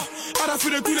 frappe fort. À la fin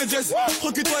de tous les jazz.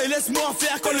 Recule-toi et laisse-moi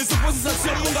faire. Quand les opposés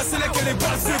s'attirent, mon gars, c'est là que les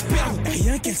balles se perdent.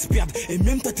 Rien qu'elles se perdent, et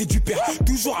même ta tête du père.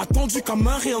 Toujours attendu comme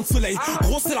un rayon de soleil.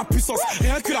 Gros, c'est la puissance,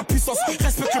 rien que la puissance.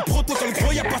 Respecte le protocole,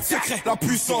 gros, y'a pas de secret. La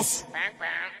puissance.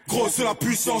 Gros, c'est la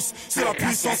puissance, c'est la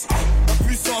puissance. La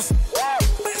puissance.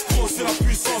 Gros, c'est la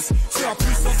puissance, c'est la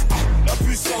puissance. La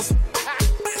puissance.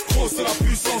 Gros, c'est la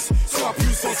puissance, c'est la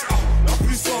puissance. La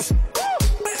puissance.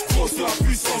 Gros, c'est la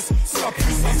puissance, c'est la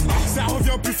puissance. Ça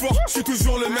revient plus fort, je suis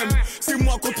toujours le même. C'est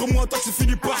moi contre moi, toi tu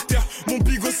finis par terre. Mon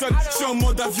bigot sonne, je suis en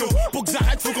mode avion. Pour que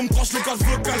j'arrête, faut qu'on me tranche le gaz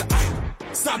vocal.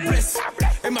 Ça blesse,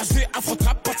 MHD,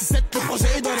 Afro-Trap, partie 7, le projet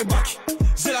est dans les bacs.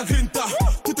 J'ai la grinta,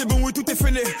 tout est bon, oui, tout est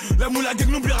fêlé. La moula gang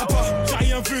n'oubliera pas. J'ai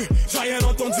rien vu, j'ai rien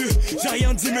entendu, j'ai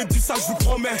rien dit, mais du ça, je vous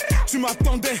promets. Tu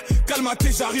m'attendais, calme-toi,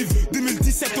 j'arrive.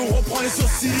 2017, on reprend les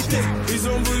sociétés. Ils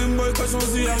ont voulu me boycotter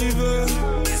sans y arriver.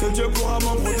 Seul Dieu pourra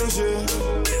m'en protéger.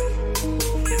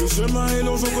 Le chemin est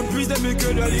long, j'en compte plus d'amis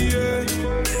que d'alliés.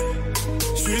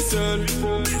 Je suis seul,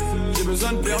 j'ai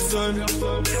besoin de personne.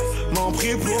 M'en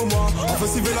prie pour moi, enfin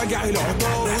s'il veut la guerre, il est en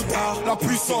tort ou tard. La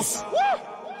puissance,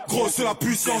 gros c'est la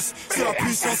puissance, c'est la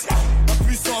puissance. La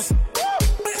puissance,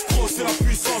 gros c'est la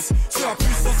puissance, c'est la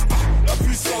puissance. La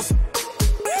puissance,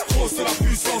 gros c'est la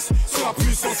puissance, c'est la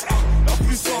puissance. La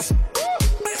puissance,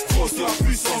 gros c'est la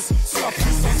puissance, c'est la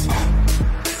puissance.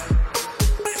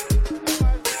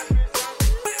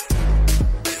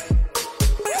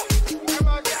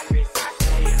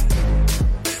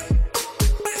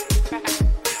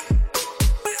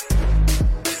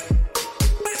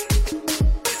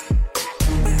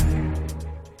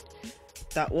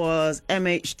 That was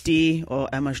MHD, or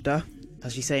MHD,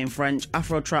 as you say in French,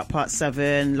 Afro Trap Part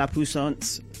 7, La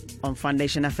Puissance on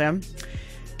Foundation FM.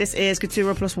 This is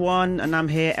Katura Plus One, and I'm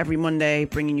here every Monday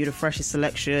bringing you the freshest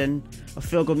selection of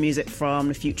feel-good music from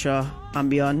the future and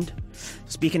beyond.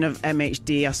 Speaking of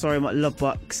MHD, I saw him at Love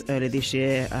Box earlier this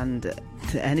year, and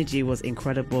the energy was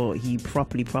incredible. He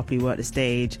properly worked the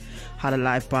stage, had a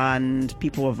live band,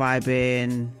 people were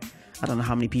vibing. I don't know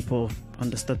how many people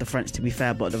understood the French, to be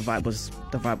fair, but the vibe was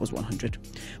 100.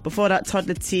 Before that,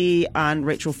 Toddler T and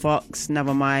Rachel Fox,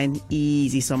 Nevermind,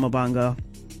 easy summer banger.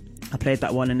 I played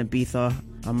that one in Ibiza.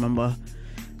 I remember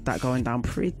that going down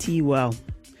pretty well.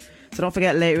 So don't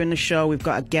forget, later in the show we've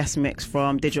got a guest mix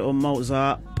from Digital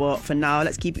Mozart, but for now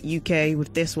let's keep it UK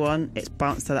with this one. It's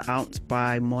Bounce to the Ounce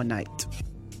by More Night.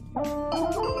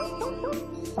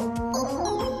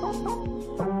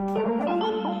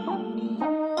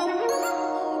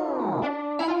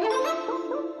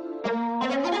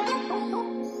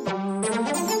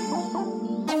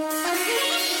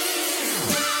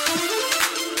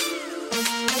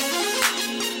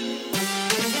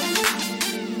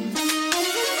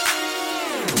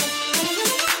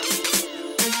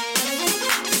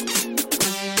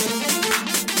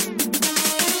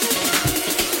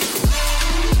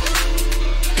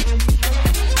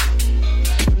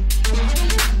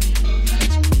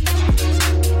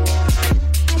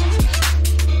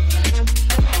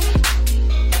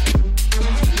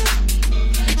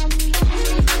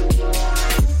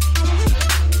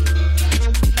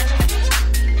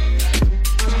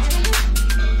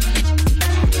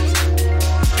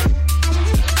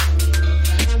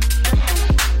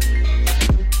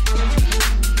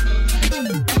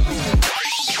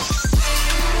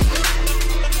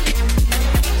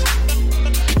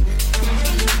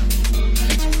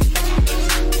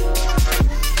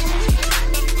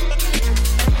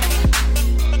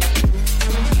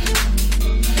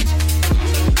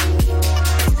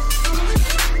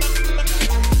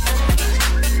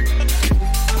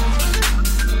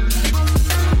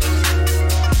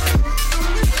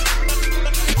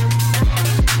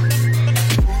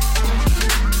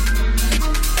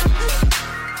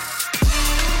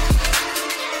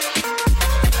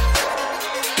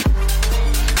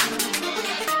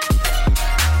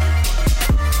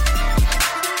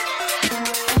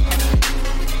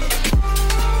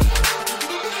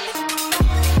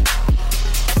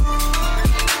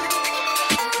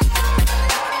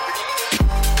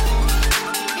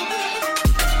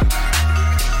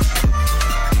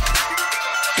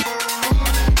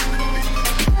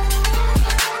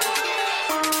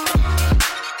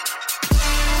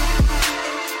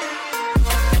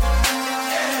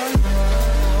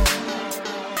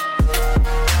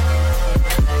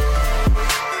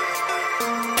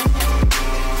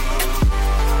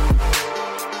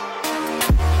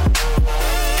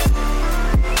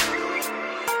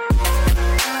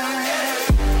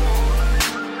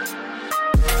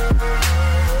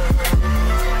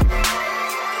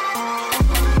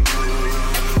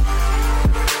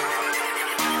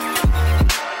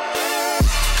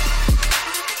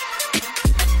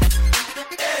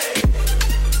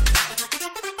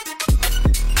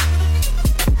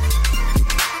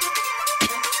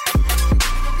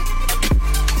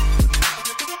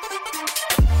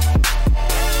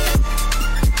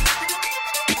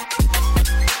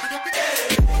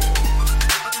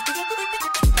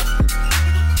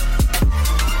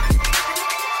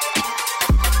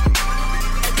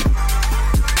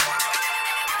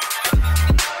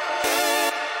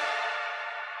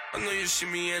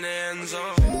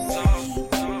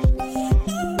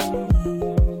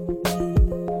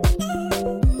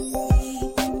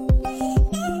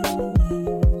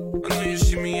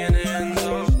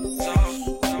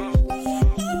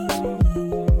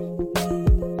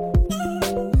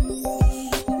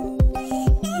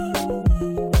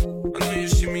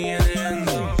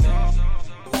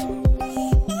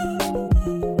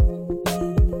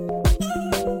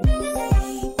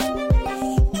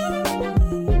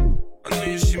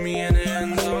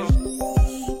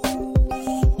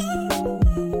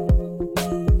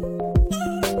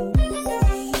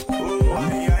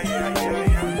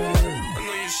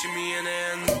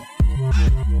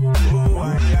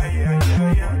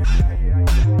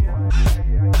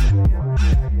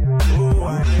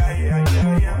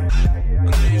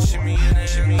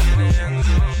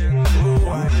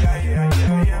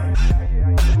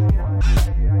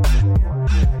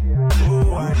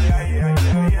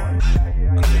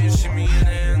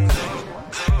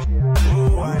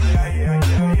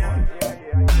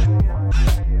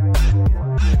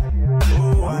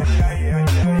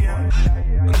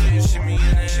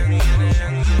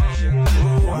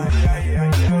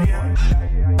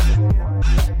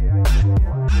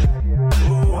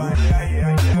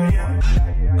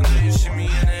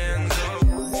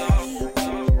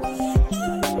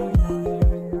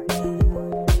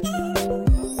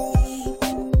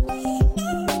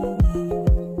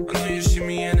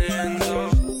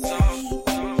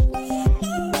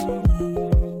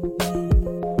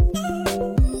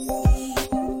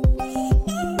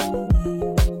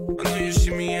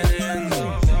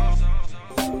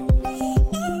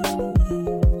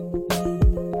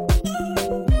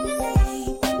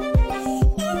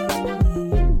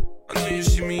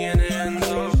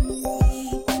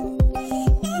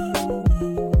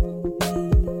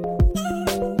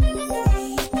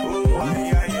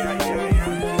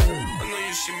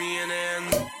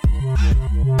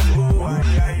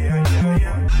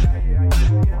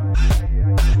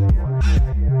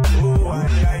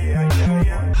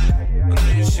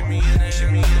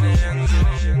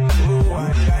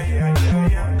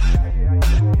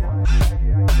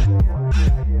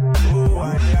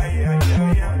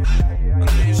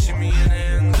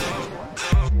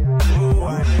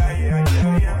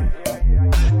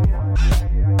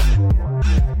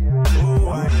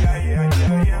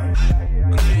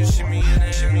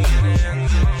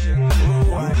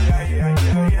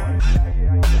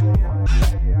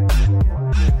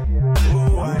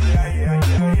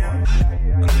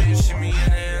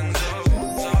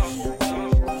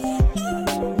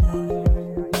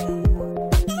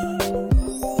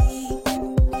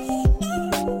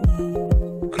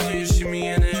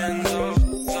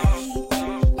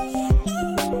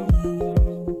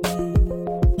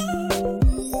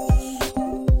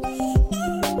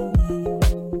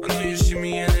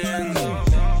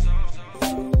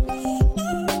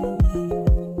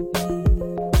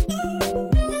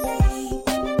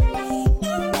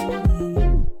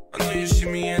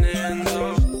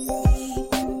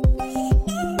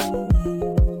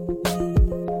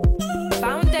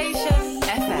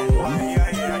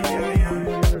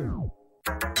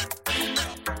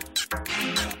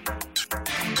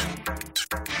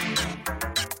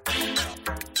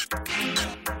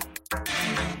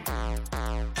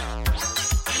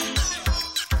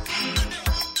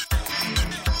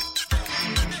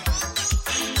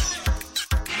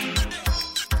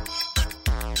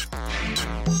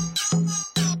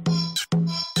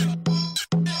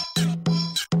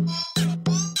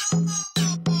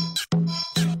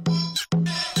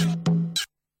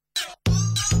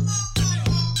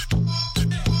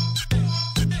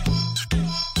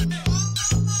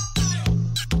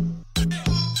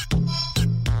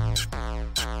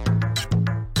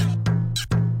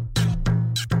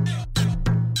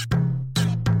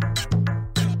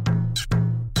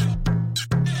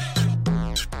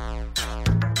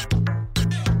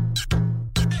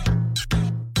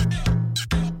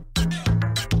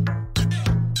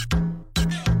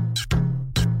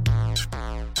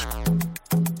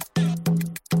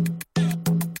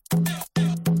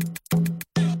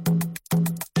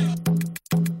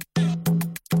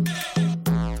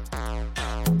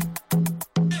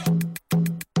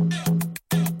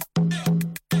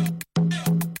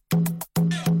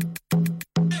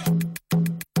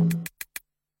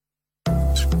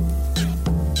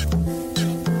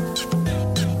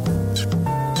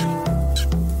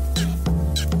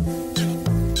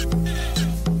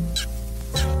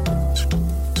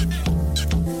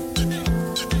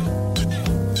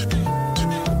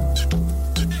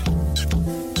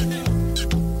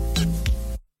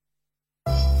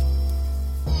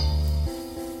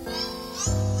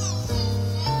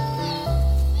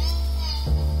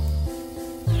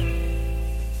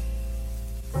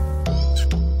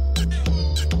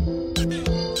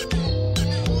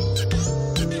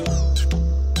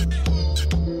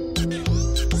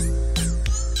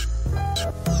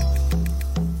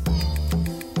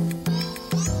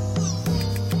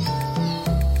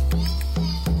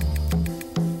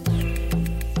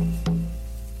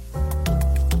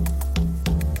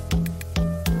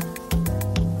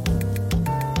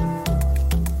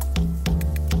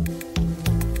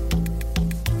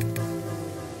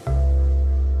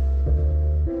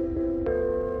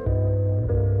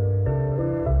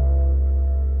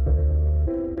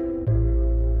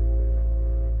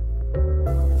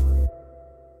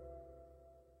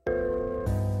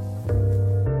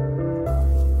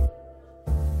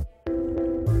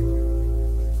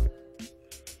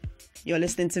 You're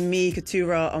listening to me,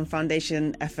 Katura, on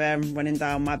Foundation FM, running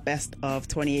down my best of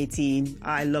 2018.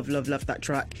 I love that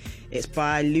track. It's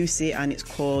by Lucy and it's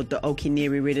called The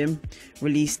Okiniri Rhythm,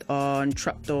 released on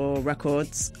Trapdoor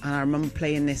Records. And I remember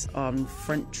playing this on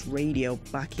French radio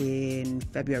back in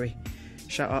February.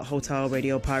 Shout out Hotel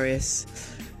Radio Paris.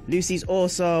 Lucy's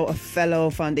also a fellow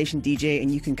Foundation DJ, and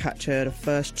you can catch her the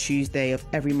first Tuesday of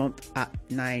every month at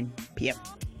 9 p.m.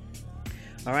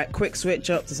 All right, quick switch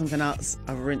up to something else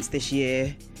I've rinsed this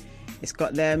year. It's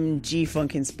got them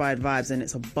G-Funk inspired vibes and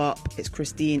it's a bop. It's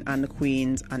Christine and the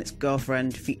Queens and it's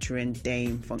Girlfriend featuring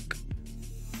Dame Funk.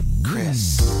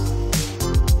 Chris.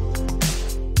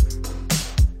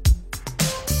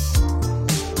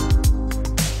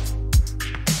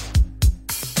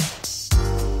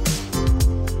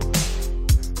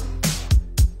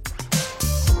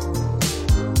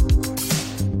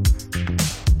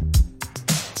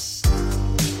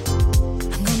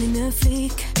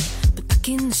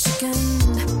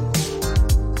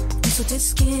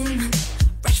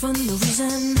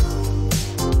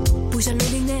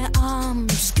 Channeling in their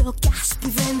arms, girl gasp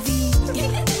with envy.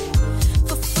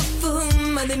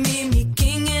 They made me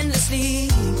king endlessly.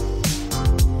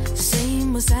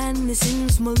 Same as sadness in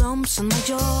small lumps on my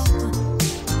jaw.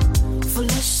 For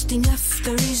lusting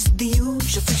after is the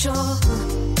usual feature.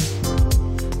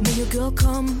 May your girl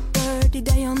come, birdie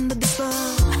die under the spur.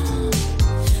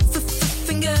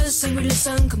 Fingers angry,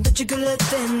 listen, come touch your girl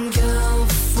then,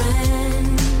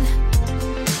 girlfriend.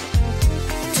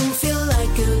 Don't feel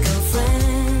like a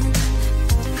girlfriend,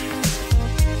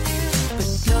 but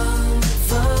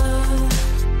lover.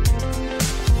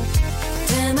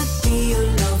 Damn, I'd be your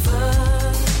lover.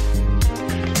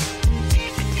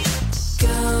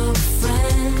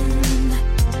 Girlfriend.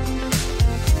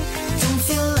 Don't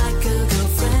feel like a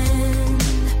girlfriend,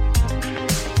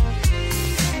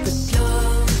 but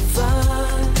lover.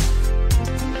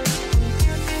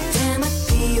 Damn, I'd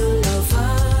be your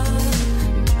lover.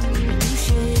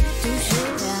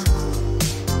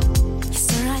 Yes,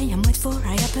 sir, I am wait for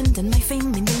I happened and my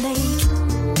fame in the lake.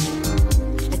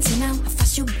 Let's see now how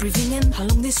fast you're breathing in, how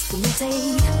long this will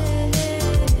take.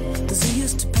 Cause you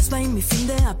used to pass by me, feel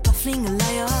they are baffling a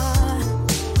liar.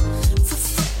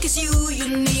 Fuck is you, you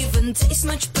didn't even taste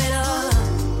much better.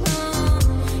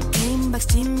 Came back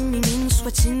steaming in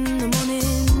sweats in the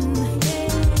morning.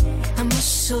 I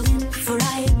muscled in for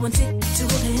I wanted to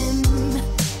hold him.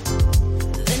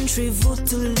 Then traveled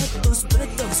to let those bird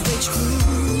dogs rage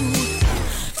through.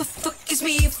 Fuck is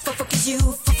me, fuck is you,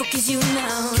 fuck is you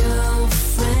now.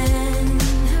 Girlfriend.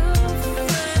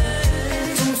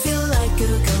 Don't feel like a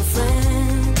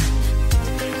girlfriend,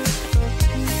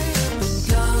 but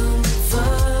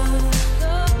lover.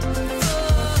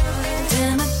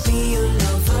 Damn, I'd be your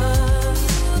lover.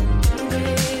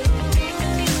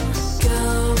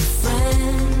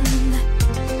 Girlfriend.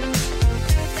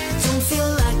 Don't feel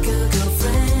like a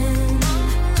girlfriend,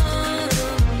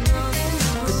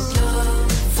 but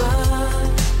lover.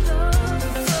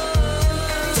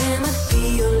 Damn, I'd be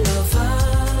your lover.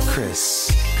 Chris,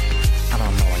 I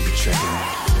don't know why you're tricking me.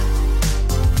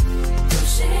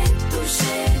 Touché,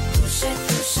 touché, touché,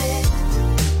 touché.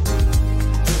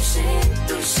 Touché,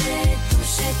 touché,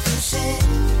 touché, touché.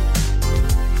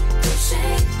 Touché,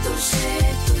 touché,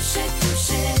 touché,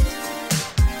 touché.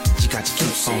 You got to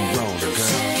keep on rolling, girl.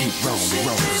 Keep rolling,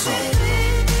 rolling, rolling.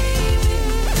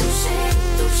 Touché,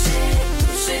 touché,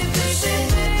 touché, touché.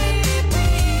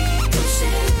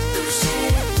 Touché, touché,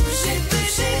 touché,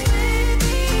 touché.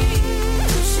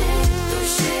 Touché,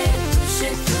 touché, touché,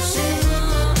 touché.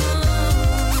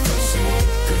 Touché,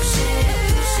 touché, touché,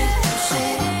 touché.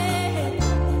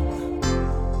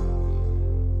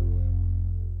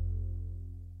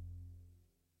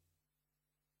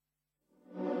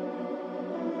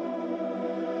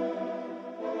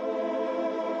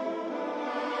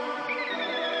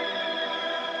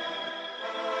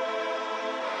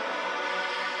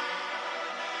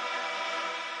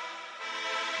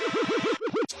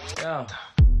 Yeah.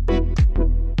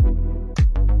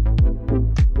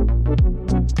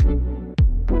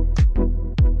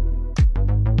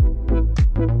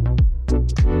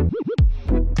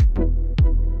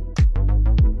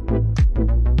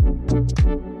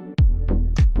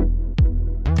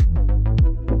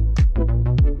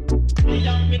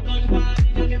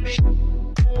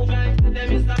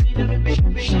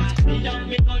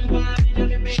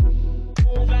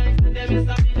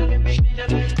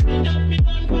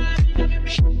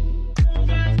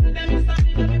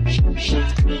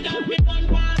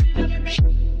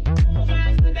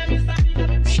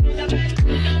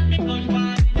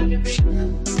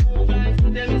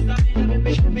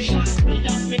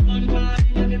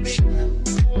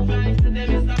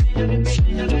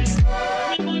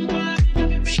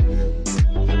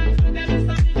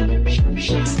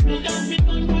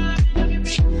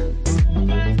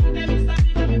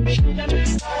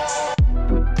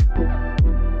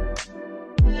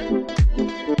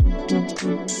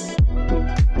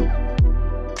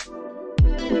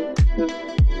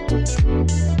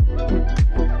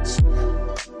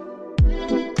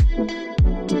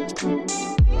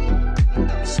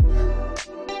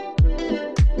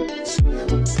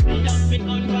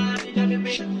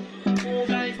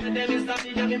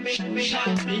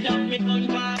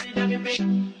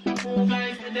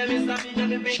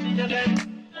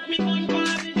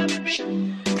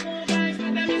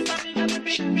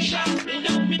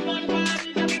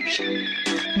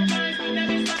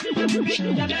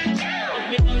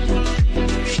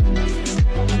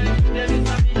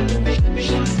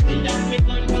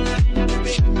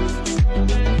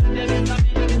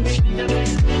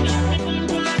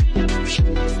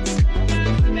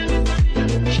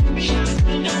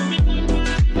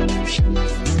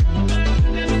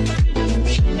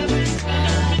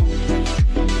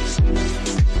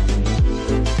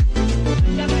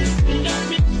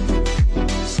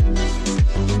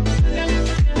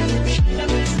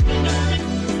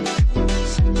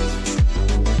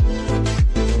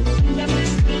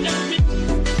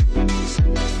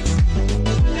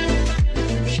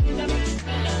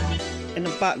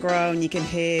 background, you can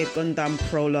hear Gundam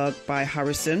Prologue by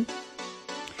Harrison.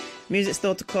 Music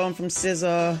still to come from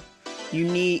SZA,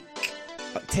 Unique,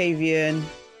 Octavian.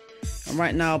 And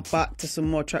right now, back to some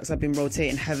more tracks I've been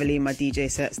rotating heavily in my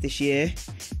DJ sets this year.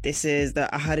 This is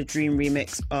the I Had a Dream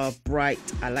remix of Bright,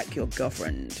 I Like Your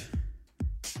Girlfriend.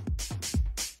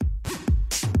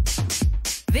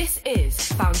 This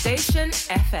is Foundation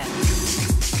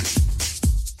FM.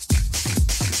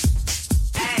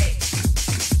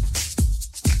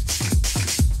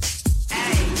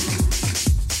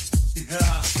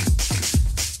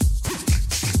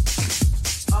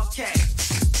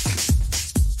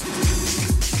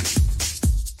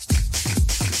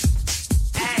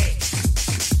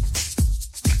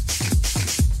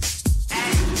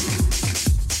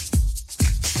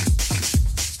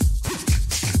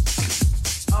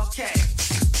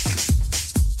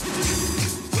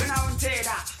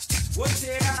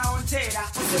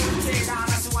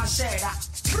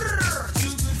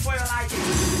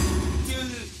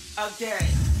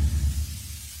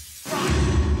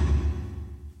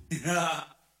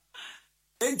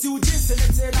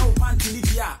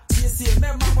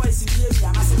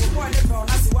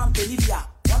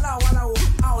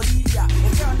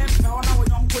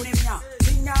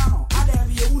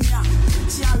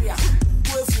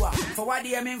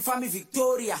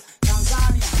 Victoria,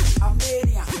 Tanzania,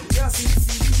 Armenia, just in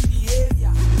the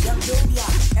behavior, Cambodia,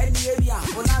 any area,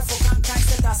 when I for can't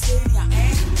set Tasmania,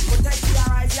 protect the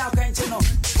arrive, ya can't you know,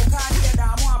 Okani,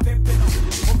 Damo, Pepino,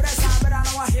 Obresa,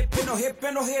 Verano,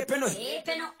 Hipino,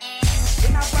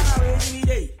 in a far away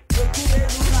day, the two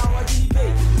days, what do you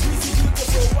pay?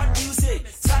 Beautiful, what do you say?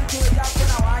 Santo,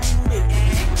 Yapana, you day,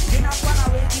 in a far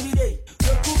away day,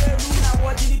 the two days,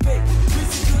 what do you pay?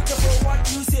 Beautiful, what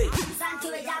do you say?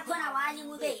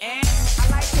 I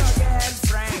like your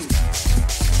girlfriend.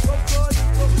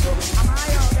 Am I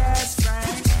your best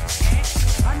friend?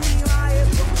 Honey,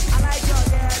 I like your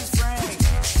girlfriend.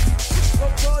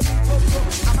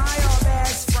 Am I your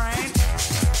best friend?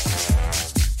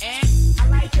 I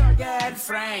like your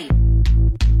girlfriend.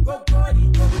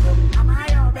 Am I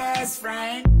your best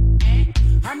friend?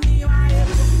 Honey, I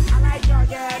like your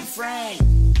girlfriend.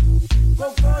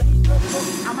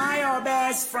 Am I your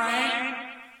best friend?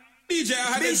 DJ, I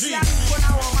had a dream.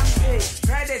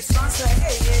 Credit sponsor,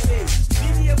 hey.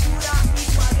 Give me a good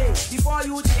before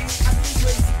you think I think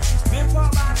crazy.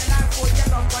 Before man and I for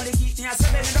yellow quality, I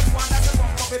said in the one that's a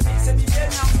bump of a big semi,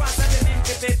 then I'm was a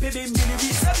baby, 7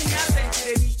 years,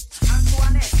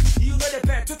 Antoinette, you know the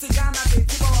pet to Ghana, they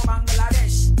keep over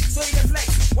Bangladesh. So you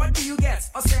flex, what do you get?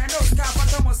 Oceanos,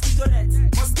 Carpenter, mosquito net,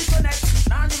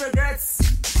 now you regrets.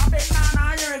 I bet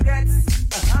now you regrets.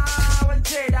 I will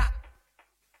say that.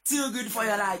 Too good for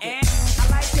your liking. I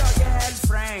like your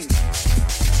girlfriend.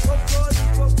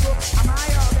 Am I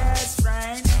your best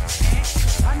friend?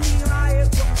 I like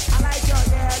your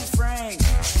girlfriend.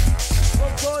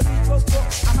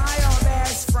 Am I your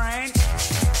best friend?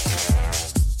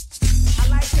 I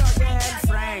like your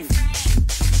girlfriend.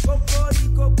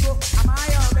 Am I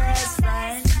your best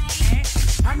friend?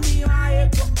 I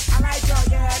like your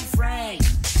girlfriend.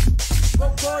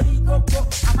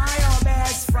 Am I your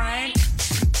best friend?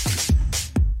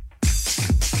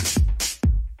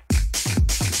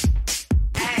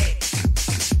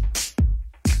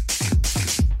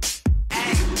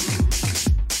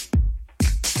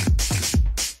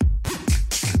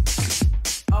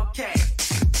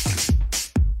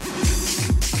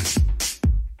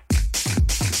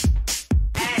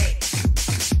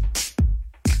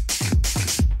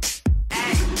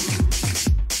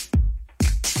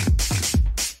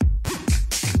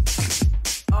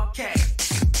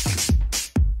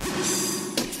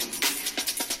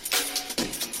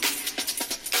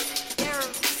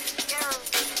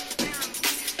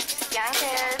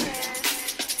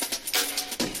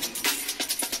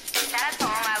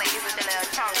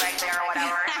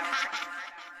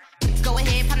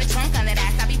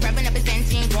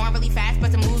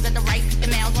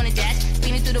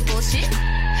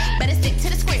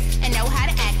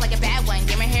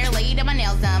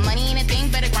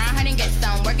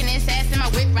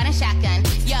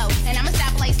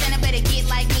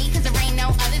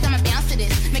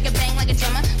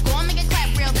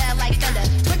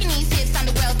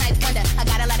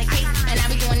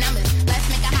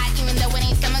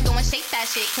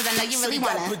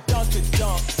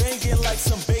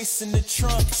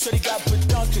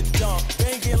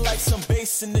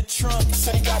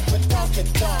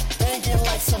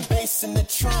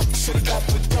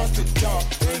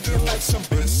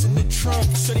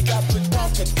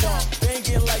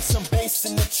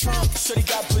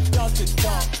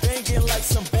 Banging like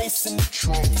some bass in the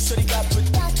trunk. So they got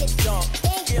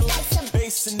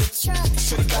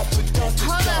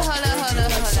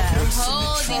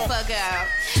girl.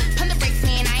 Pump the brakes,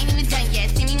 man, I ain't even done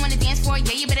yet. See me wanna dance for it,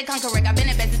 yeah, you better conquer it. I've been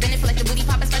a best, been it for like the booty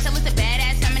pop specialist, a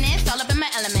badass feminist, all up in my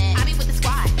element. I be with the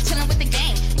squad, chillin' with the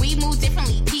gang. We move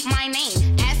differently, keep my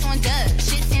name. Ass on dub,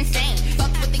 shit's insane.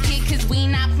 Fuck with the kid, cause we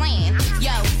not playing.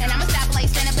 Yo, and I'ma stop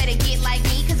like Santa, better get like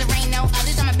me, cause there ain't no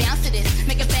others. I'ma bounce to this,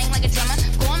 make it bang like a drummer.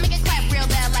 Go and make it clap real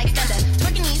loud like thunder.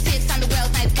 Twerking these hips on the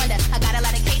world's night wonder. I got a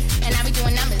lot of cake, and I be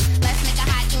doing numbers. Let's make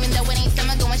it hot, even though it ain't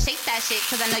summer. Go and shake that shit,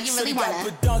 cause I know you really wanna.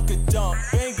 Badunka-dunk,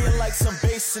 banging like some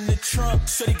bass in the trunk.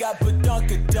 Shorty got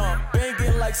badunka-dunk,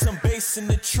 banging like some bass in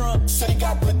the trunk. Shorty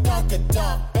got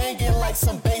badunka-dunk, banging like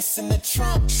some bass in the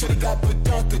trunk. Shorty got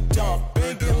badunka-dunk,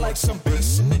 banging like some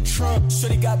bass in the trunk.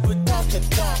 Shorty got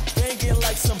badunka-dunk, banging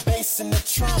like some bass in the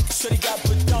trunk. Shorty got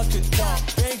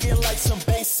badunka-dunk, banging like some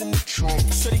bass in the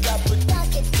trunk. Shorty got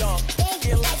badunka-dunk,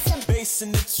 banging like some bass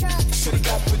in the trunk. Shorty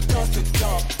got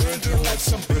badunka-dunk, banging like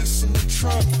some bass in the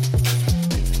trunk.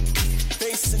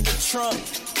 Bass in the trunk.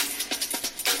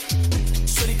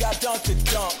 Shorty got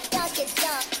dunk-a-dunk.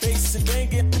 Bass and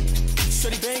banging.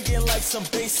 Shorty banging like some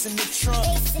bass in the trunk.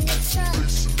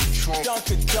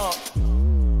 Dunk-a-dunk.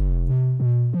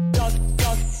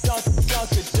 Dunk-a-dunk.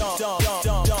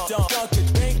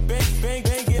 Bang, bang, bang,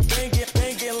 banging, banging,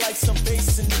 banging like some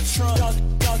bass in the trunk.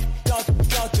 Dunk-a-dunk.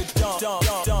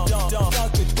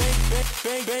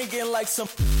 Bang, banging like some.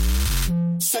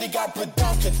 Shorty got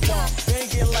badunka-dunk,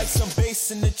 banging like some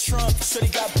bass in the trunk. Shorty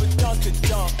got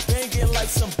badunka-dunk, banging like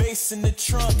some bass in the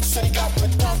trunk. Shorty got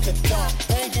badunka-dunk,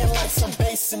 banging like some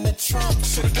bass in the trunk.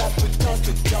 Shorty got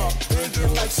badunka-dunk,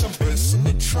 banging like some bass in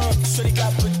the trunk. Shorty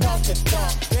got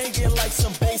badunka-dunk, banging like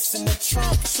some bass in the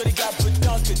trunk. Shorty got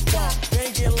badunka-dunk,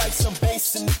 banging like some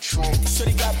bass in the trunk.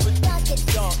 Shorty got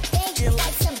badunka-dunk, banging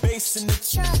like some bass in the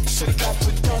trunk. Shorty got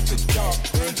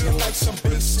badunka-dunk, banging like some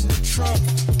bass in the trunk.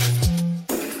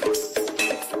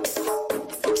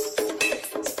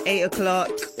 8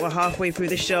 o'clock. We're halfway through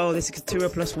the show. This is Katura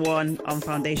Plus One on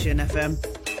Foundation FM.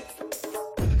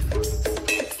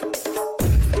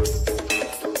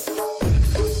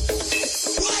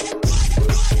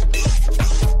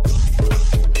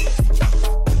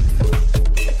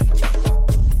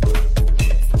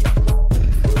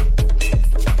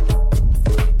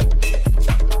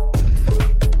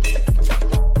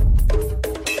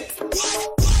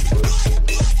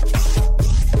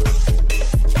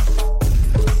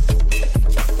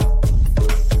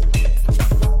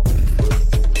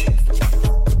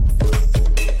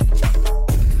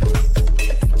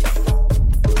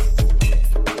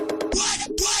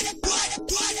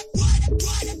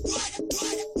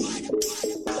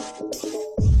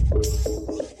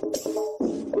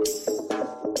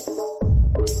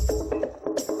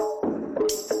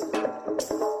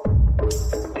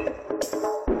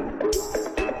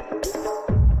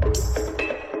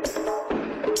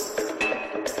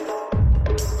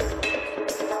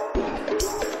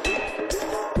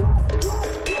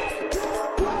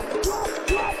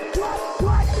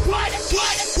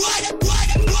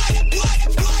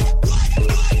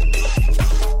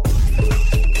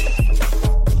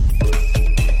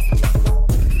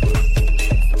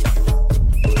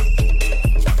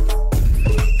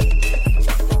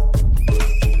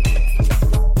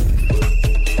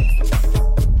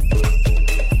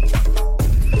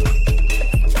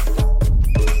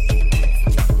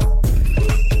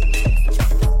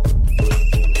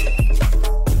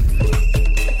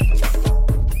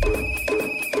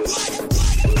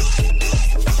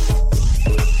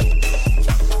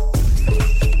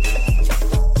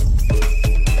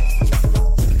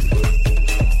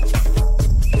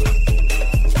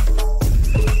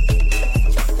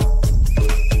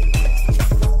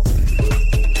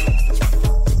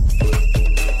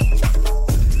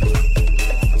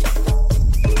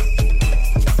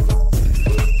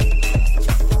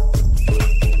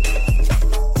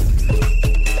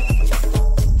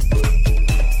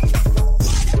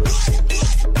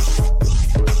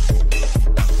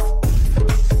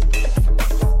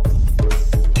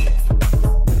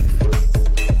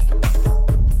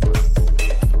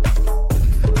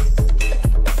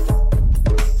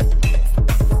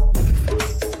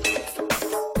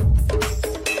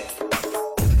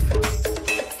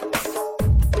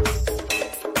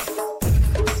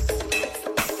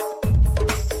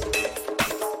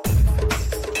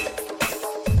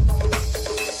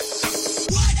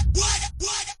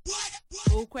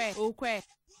 Ukwe. Ukwe.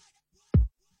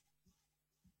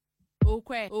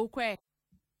 Ukwe.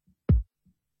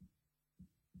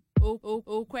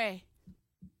 Ukwe.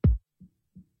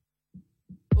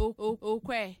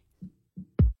 Ukwe.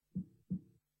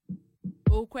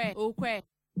 Ukwe. Ukwe.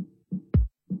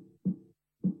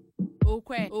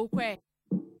 Ukwe. Ukwe.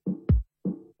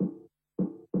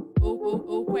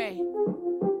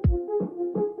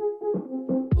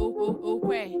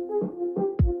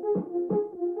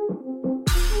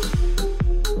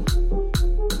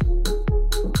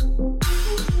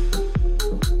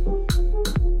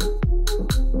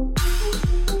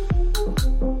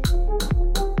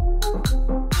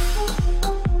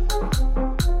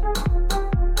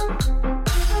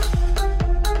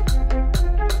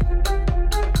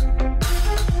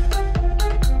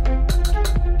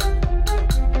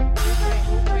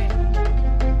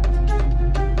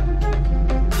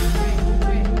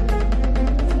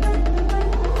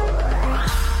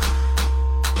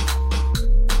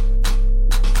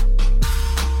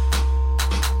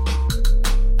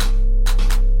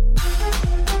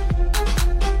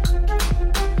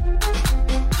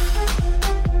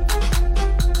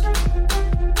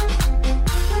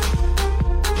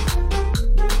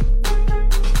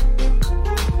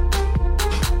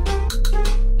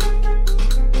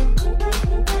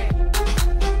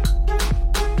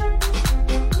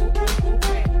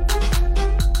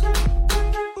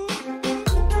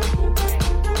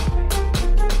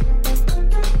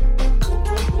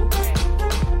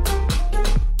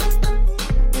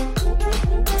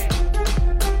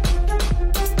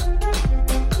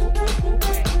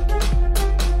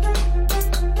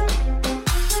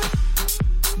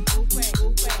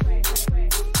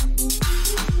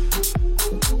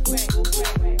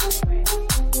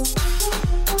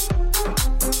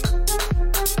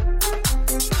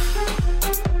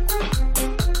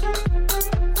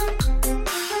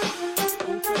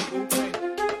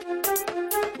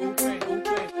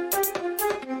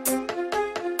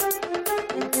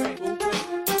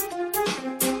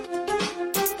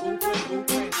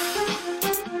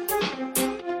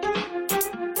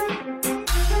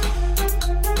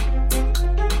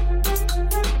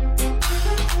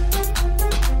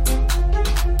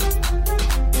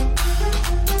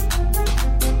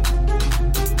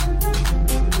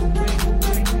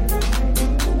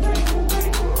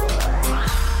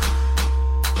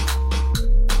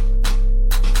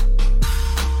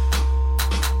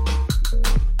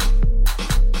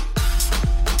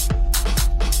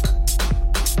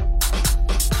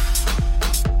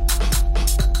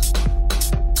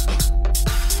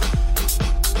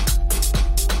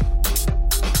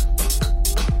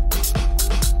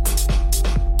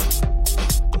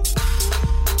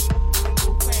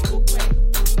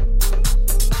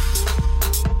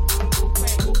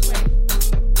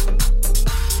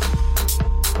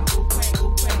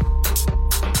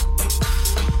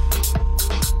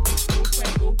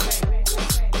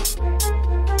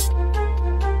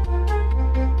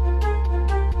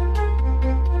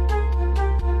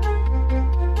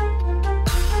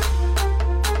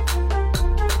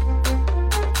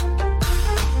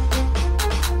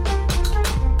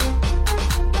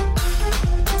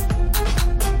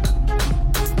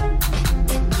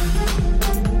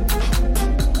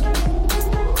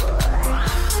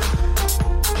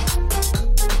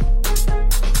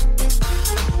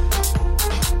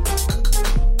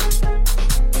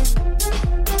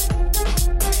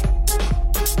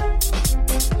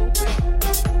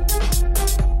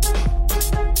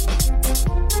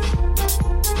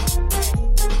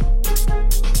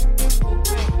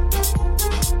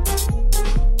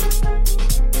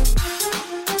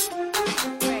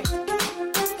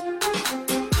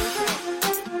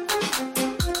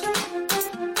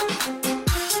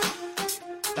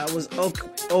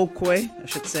 Okwe, I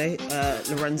should say,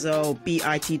 Lorenzo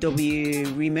BITW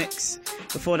remix.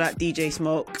 Before that, DJ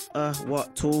Smoke,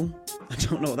 what Tool? I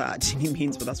don't know what that actually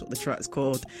means, but that's what the track's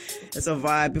called. It's a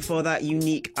vibe. Before that,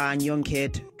 Unique and Young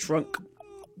Kid, Drunk.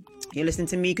 You're listening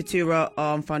to me, Katura,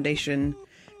 on Foundation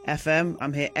FM.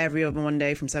 I'm here every other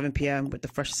Monday from 7 p.m. with the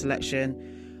freshest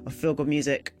selection of feel-good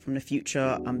music from the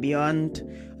future and beyond.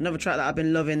 Another track that I've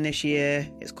been loving this year,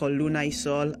 it's called Luna y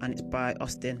Sol, and it's by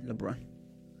Austin LeBron.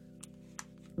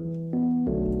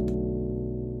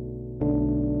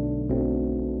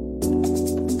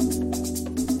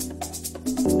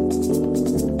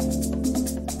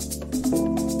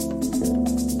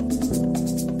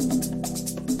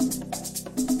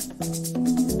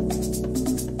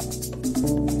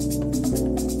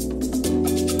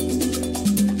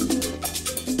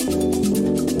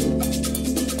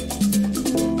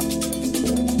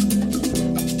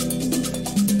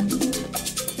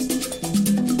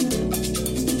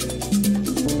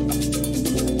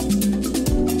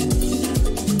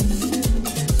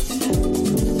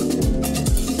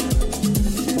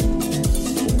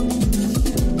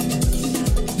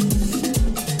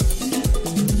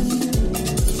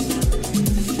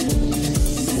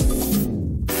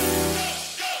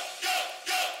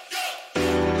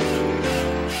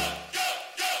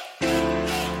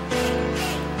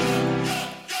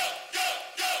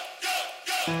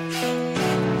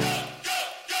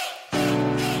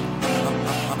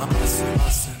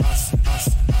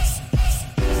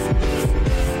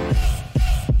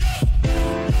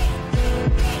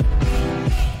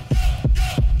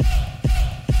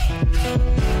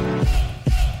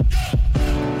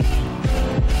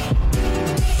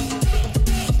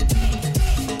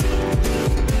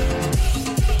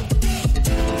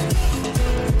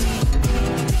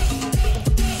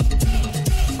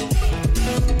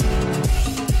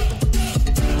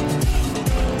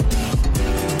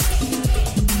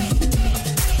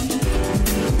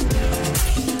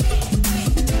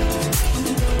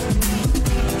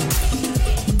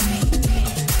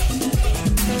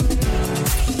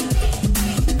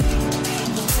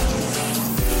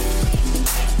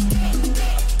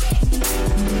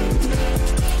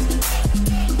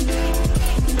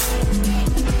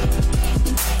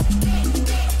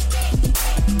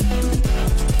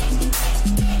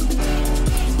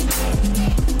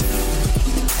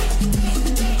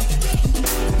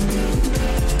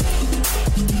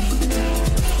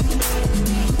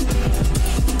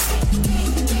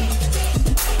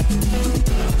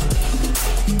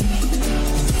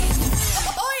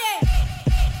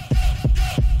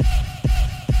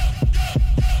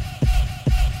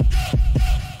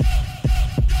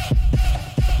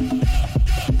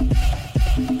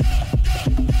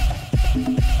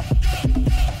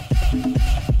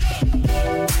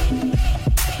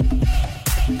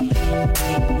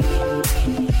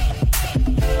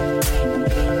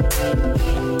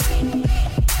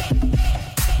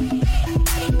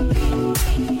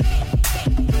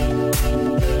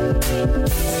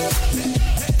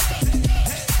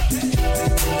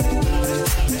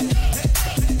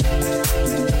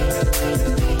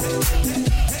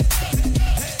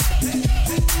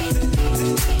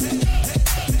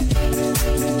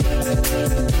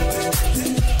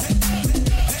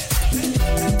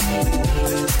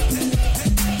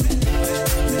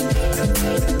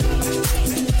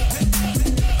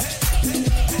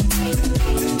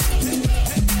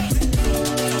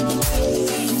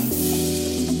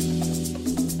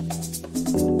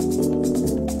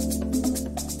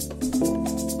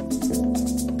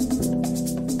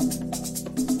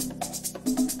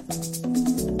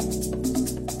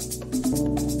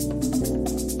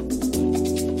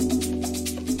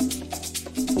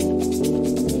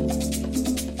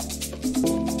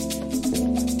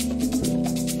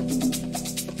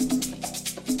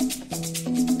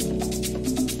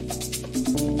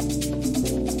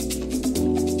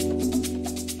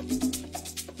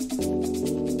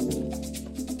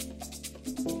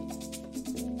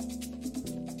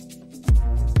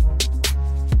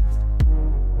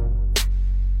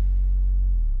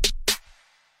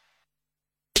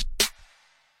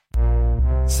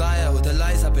 Sire with the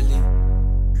lies I believe.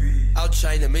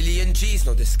 Outshine a million G's,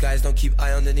 no disguise, don't keep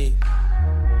eye underneath.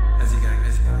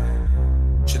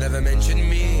 Should never mention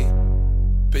me.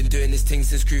 Been doing this thing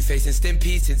since crew facing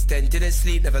Stimpy. Since then didn't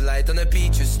sleep, never lied on the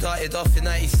beach. Just started off in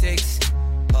 96.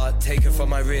 Heart taken from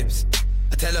my ribs.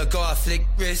 I tell her go, I flick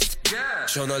wrist.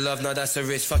 Show no love, now that's a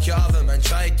risk. Fuck your other man,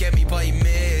 try to get me but he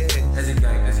missed.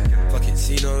 Fuck it,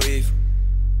 see no evil.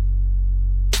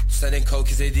 Selling coke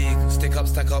is illegal. Stick up,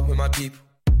 stack up with my people.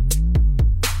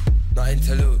 Nothing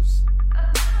to lose.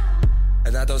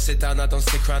 And I don't sit down, I don't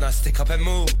stick around, I stick up and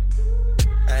move.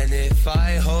 And if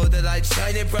I hold the light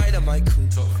shining bright, I might cool.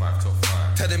 Top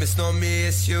 5. Tell them it's not me,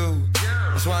 it's you.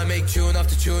 That's why I make tune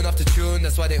after tune after tune.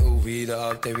 That's why they all read it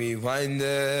up, they rewind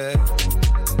it.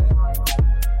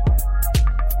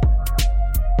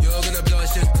 You're gonna blow,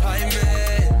 it's just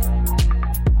timing.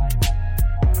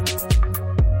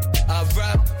 I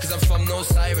rap, cause I'm from no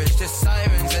sirens. Just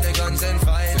sirens and the guns and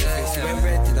violence. You went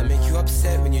red, did I make you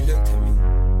upset when you looked at me?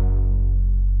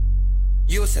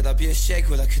 You said I'd be a shake,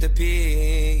 well I could have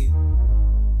been.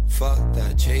 Fuck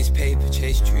that, chase paper,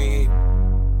 chase dream.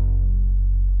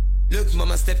 Look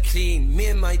mama, step clean. Me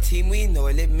and my team, we know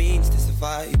what it means to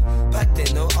survive. Back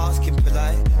then, no asking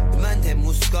polite. The man then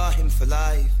will scar him for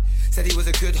life. Said he was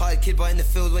a good hearted kid, but in the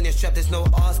field when you're strapped, there's no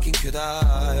asking, could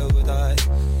I or would I?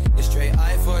 It's straight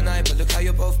eye for an eye, but look how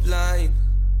you're both blind.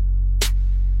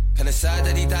 Kinda sad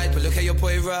that he died, but look how your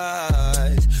boy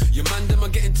rise. Your man them are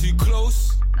getting too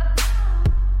close.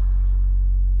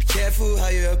 Be careful how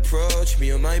you approach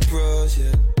me or my bros,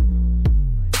 yeah.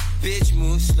 Bitch,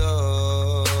 move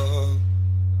slow.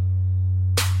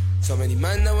 So many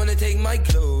men that wanna take my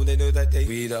glow. They know that they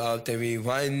read it up, they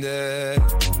rewind it.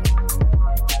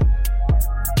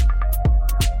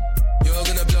 You're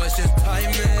gonna blow, it's just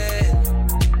timing.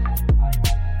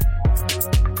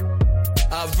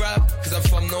 I rap, cause I'm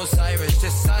from no sirens.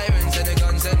 Just sirens and the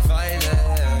guns and violence.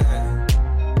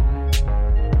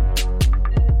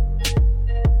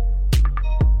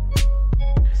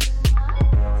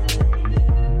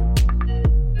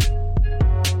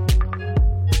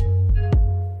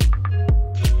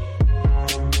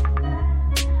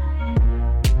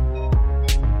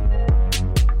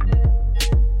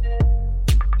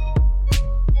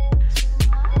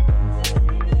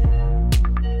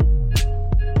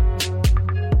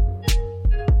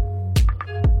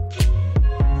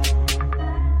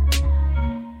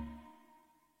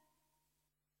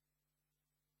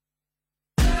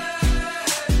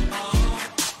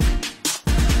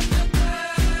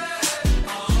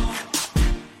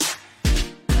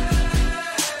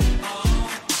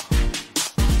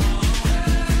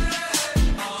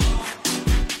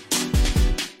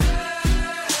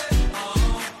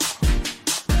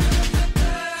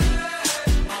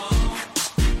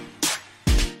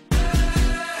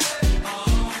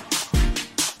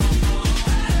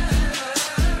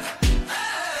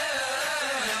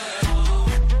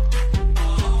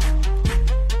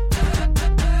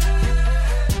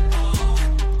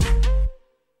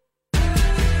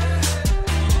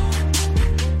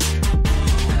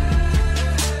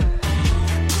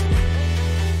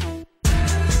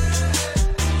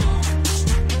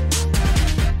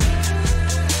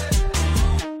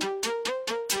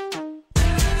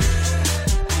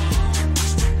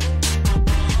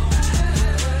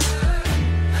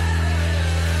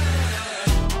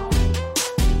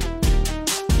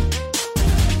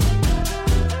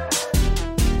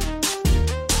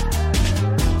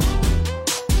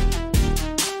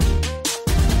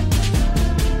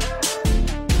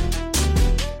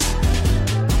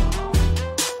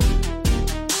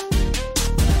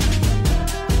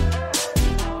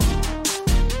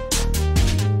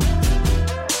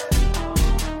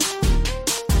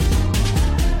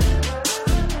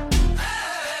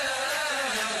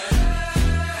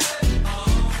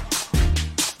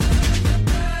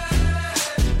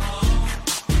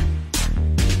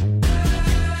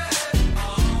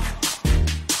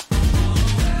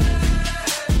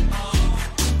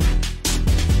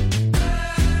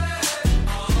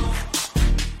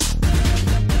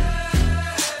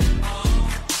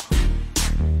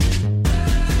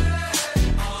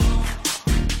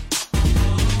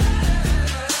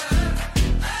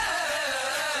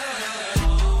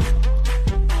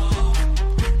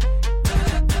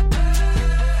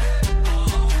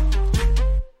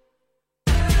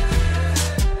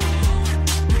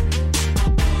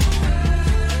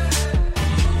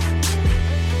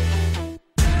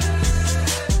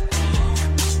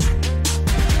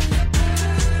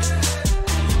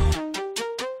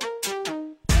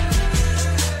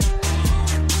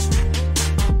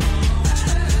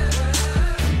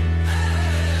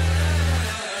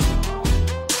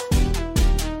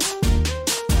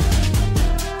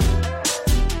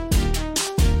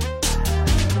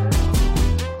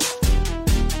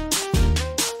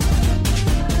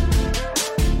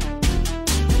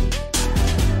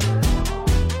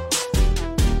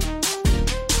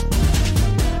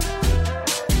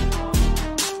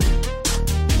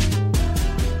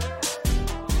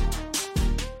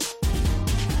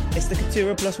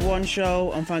 Katura Plus One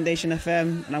show on Foundation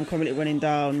FM, and I'm currently running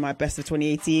down my best of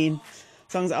 2018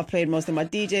 songs that I've played most in my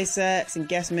DJ sets and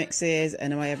guest mixes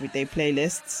and in my everyday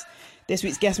playlists. This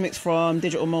week's guest mix from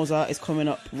Digital Mozart is coming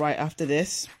up right after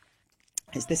this.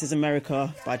 It's This Is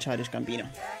America by Childish Gambino.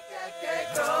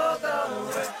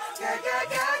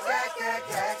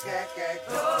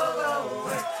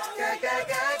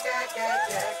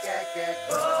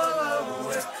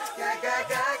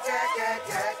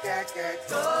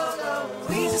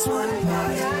 We just want to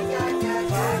party,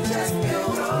 just be go.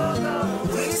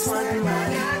 We just want to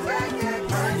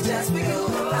party, just be go.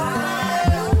 I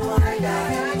don't want to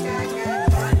die,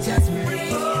 just be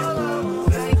real.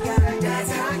 We gotta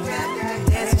dance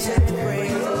and shake the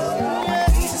brain.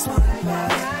 We just want to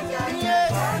party,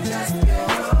 just be go.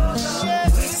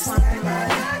 We just want to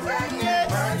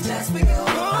party, just be go.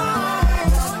 I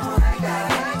don't want to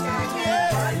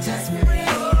die, just be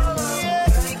real.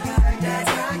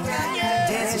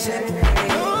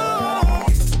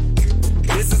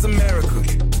 This is America.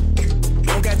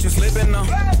 Don't catch you slipping now.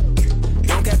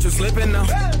 Don't catch you slipping now.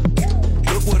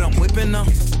 Look what I'm whipping now.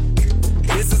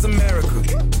 This is America.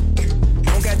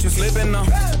 Don't catch you slipping now.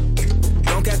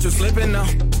 Don't catch you slipping now.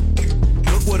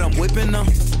 Look what I'm whipping now.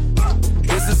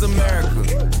 This is America.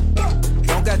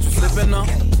 Don't catch you slipping now.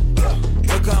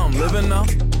 Look how I'm living now.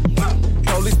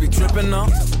 Police be tripping now.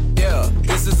 Yeah,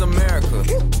 this is America.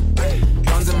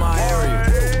 Guns in my area.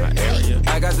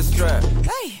 I got the strap.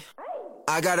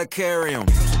 I gotta carry 'em.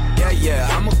 Yeah,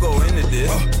 I'ma go into this.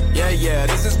 Yeah,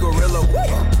 this is gorilla.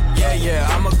 Yeah,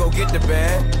 I'ma go get the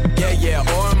bag. Yeah,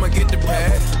 or I'ma get the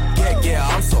pad. Yeah,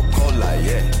 I'm so cold like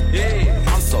yeah.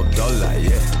 I'm so dull like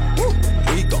yeah.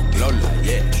 We gon' blow like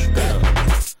yeah.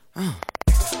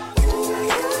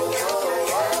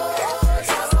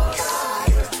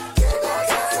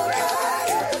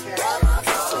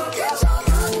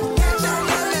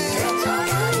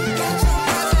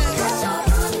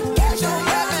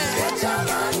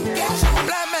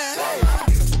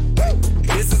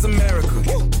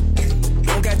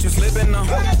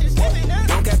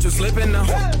 Don't catch you slipping now.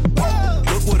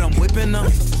 Look what I'm whipping now.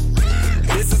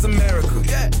 This is America.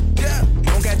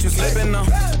 Don't catch you slipping now.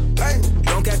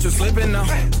 Don't catch you slipping now.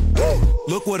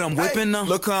 Look what I'm whipping now.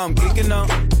 Look how I'm geeking now.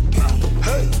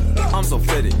 I'm so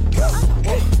fitted.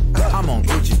 I'm on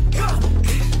Gucci.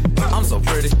 I'm so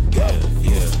pretty.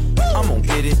 I'm gonna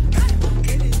get it.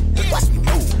 Watch me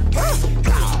move.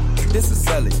 This is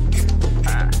Sally.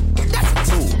 That's a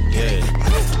tool.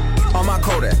 On my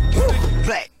Kodak.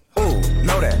 Black. Ooh,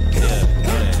 know that.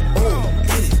 Ooh,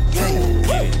 get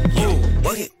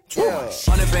it.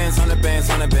 100 bands.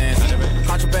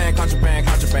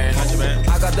 Contraband.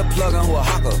 I got the plug on who a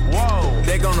hawker. Whoa.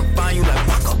 They gonna find you like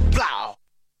Waka. Blah.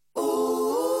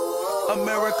 Ooh,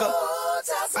 America.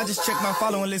 I just checked my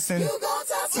follow and listen.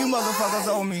 You motherfuckers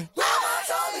owe me.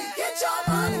 Get your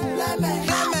money, black man.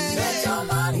 Get your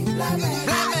money, black man.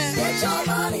 Get your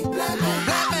money, black man.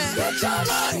 Get your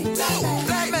money,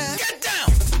 black man. Get down.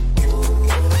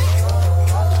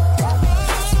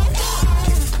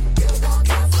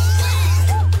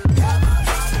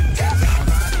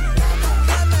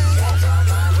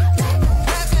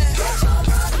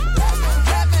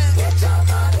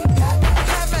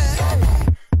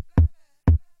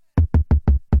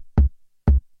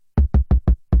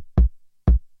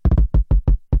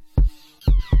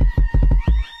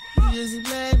 Just a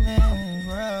black man in this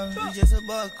world. You just a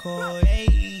buck code,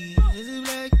 ayy. Just a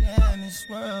black man in this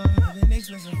world. The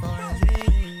expensive foreign,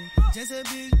 ayy. Just a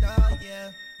big dog,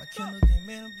 yeah. My Kindle came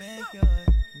in the backyard.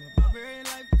 My barbarian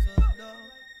life is a dog.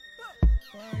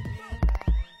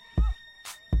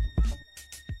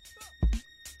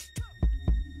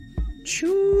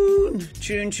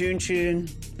 Tune.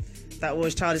 That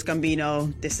was Childish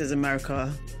Gambino. This Is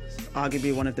America.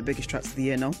 Arguably one of the biggest tracks of the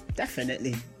year, no?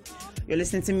 Definitely. You're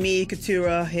listening to me,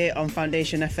 Katura, here on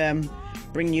Foundation FM,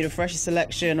 bringing you the freshest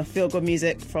selection of feel-good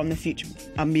music from the future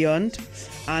and beyond.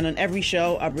 And on every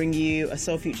show, I bring you a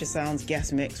Soul Future Sounds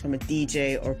guest mix from a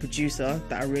DJ or a producer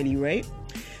that I really rate.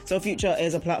 Soul Future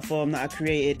is a platform that I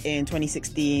created in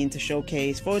 2016 to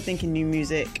showcase forward-thinking new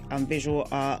music and visual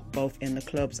art, both in the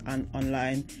clubs and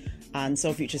online. And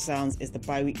Soul Future Sounds is the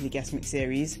bi-weekly guest mix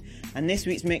series. And this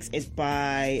week's mix is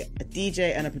by a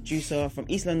DJ and a producer from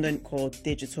East London called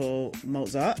Digital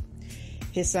Mozart.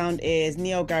 His sound is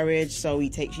neo garage, so he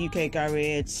takes UK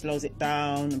garage, slows it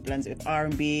down, and blends it with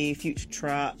R&B, future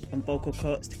trap, and vocal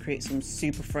cuts to create some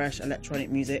super fresh electronic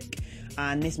music.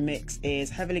 And this mix is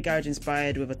heavily garage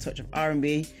inspired with a touch of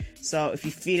R&B. So if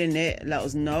you're feeling it, let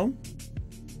us know.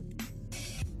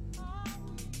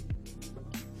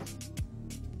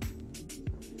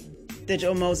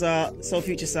 Digital Mozart, Soul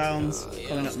Future Sounds,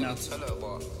 coming up now. Tell her,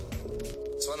 but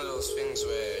it's one of those things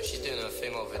where she's doing her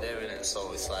thing over there, innit?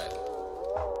 So it's like,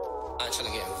 I ain't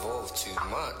trying to get involved too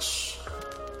much.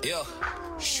 Yo,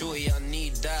 shorty, I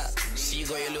need that. See, you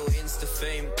got your little Insta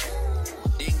fame.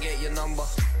 Didn't get your number,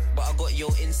 but I got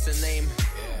your Insta name.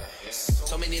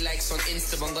 So many likes on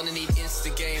Insta, but I'm gonna need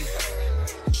Insta game.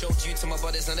 Showed you to my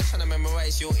brothers, now they're trying to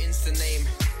memorize your Insta name.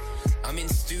 I'm in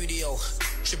studio,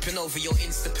 tripping over your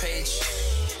Insta page.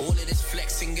 All of this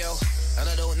flexing, girl, and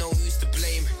I don't know who's to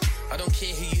blame. I don't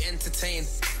care who you entertain,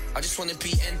 I just wanna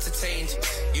be entertained.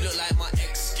 You look like my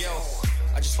ex-girl,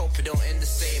 I just hope it don't end the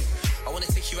same. I wanna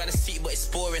take you around the city, but it's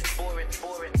boring.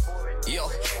 Yo,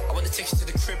 I wanna take you to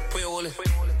the crib, put it all in.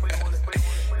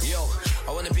 Yo,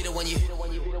 I wanna be the one you...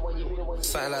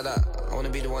 Something like that, I wanna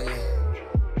be the one you...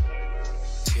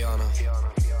 Tiana,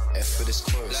 F for this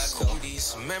chorus. Like all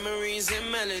these memories and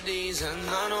melodies, and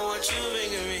I know what you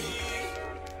figuring.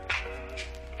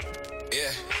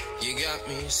 Yeah, you got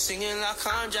me singing like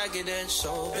I'm jagged edge,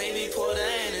 so baby pour the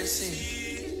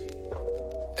Hennessy.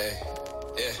 Hey,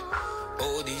 yeah,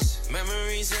 all these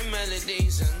memories and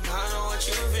melodies, and I know what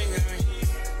you figuring.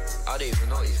 I don't even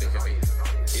know what you figuring.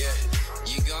 Yeah,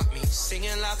 you got me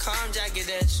singing like I'm jagged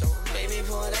edge, so baby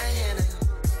pour that Hennessy.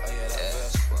 Oh yeah,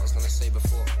 that's what I was gonna say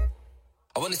before.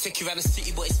 I wanna take you around the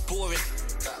city, but it's boring.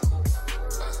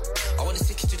 I wanna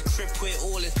take you to the crib, put it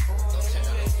all in.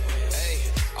 Hey,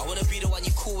 I wanna be the one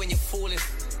you call when you're falling.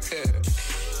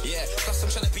 Yeah, plus I'm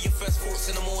trying to be your first thoughts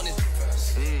in the morning.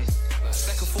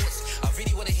 Second thoughts, I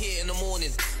really wanna hear it in the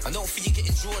morning. I don't feel you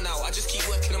getting drawn out, I just keep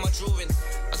working on my drawing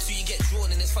until you get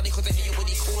drawn, and it's funny cause I hear your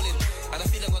body calling, and I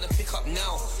feel I'm gonna pick up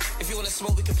now. If you wanna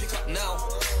smoke, we can pick up now.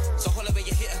 So holler when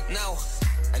you hit her now.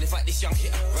 And if like this young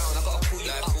hitter round, I gotta pull you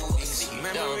like up. All these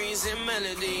memories and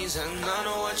melodies, and I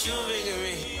know what you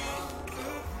figuring.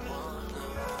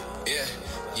 Yeah,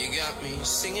 you got me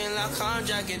singing like I'm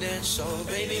jagged edge, so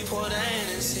baby pour the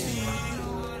Hennessy.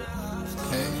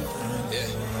 Hey, yeah,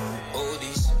 all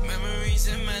these memories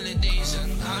and melodies,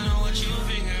 and I know what you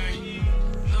figuring.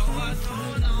 No, I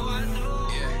do.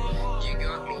 Yeah, you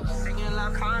got me singing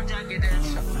like I'm jagged edge,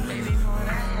 so baby pour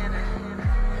the Hennessy.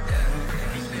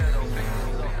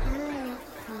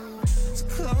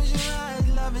 Close your eyes,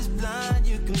 love is blind.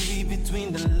 You can read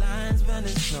between the lines when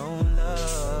it's no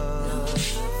love.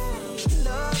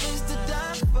 Love is to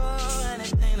die for, and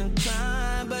it ain't a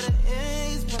crime, but it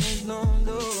is when it's no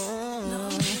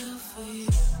love.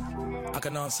 I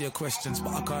can answer your questions,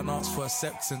 but I can't ask for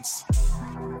acceptance.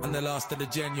 I'm the last of the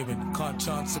genuine, can't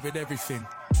chance it with everything.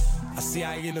 I see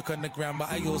how you look on the ground, but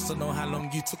I also know how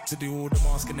long you took to do all the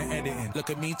masking and editing. Look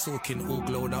at me talking, all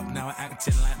glowed up, now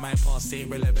acting like my past ain't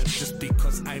relevant. Just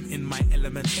because I'm in my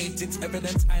element, ain't it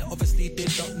evident? I obviously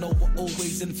did not know what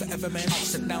always and forever meant.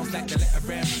 Ups and downs like the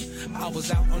letter M. I was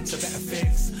out onto better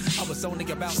things. I was only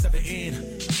about 17.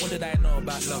 What did I know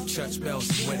about love, church bells,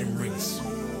 and wedding rings?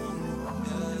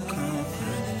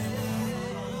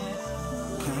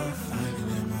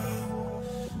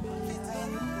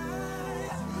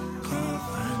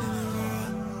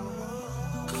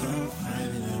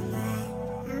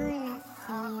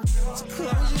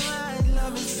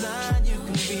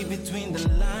 Between the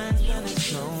lines when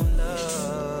it's no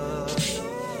love.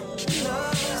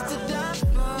 Love is to die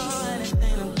for, and it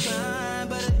ain't a crime,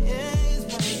 but it is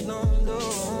when it's no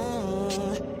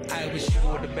love. I wish you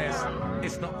all the best,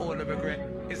 it's not all a regret.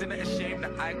 Isn't it a shame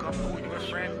that I can't call you a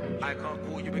friend? I can't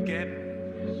call you again.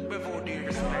 With all due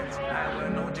respect, I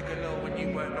weren't no gigolo when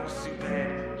you weren't no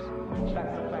superhead.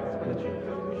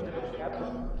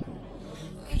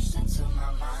 Reached into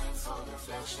my mind for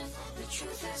reflection. The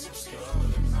truth is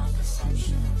obscured in my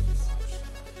perception.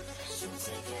 So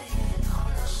take a hit on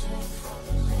the shit for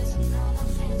the reason on my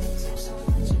fingertips. So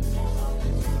much you never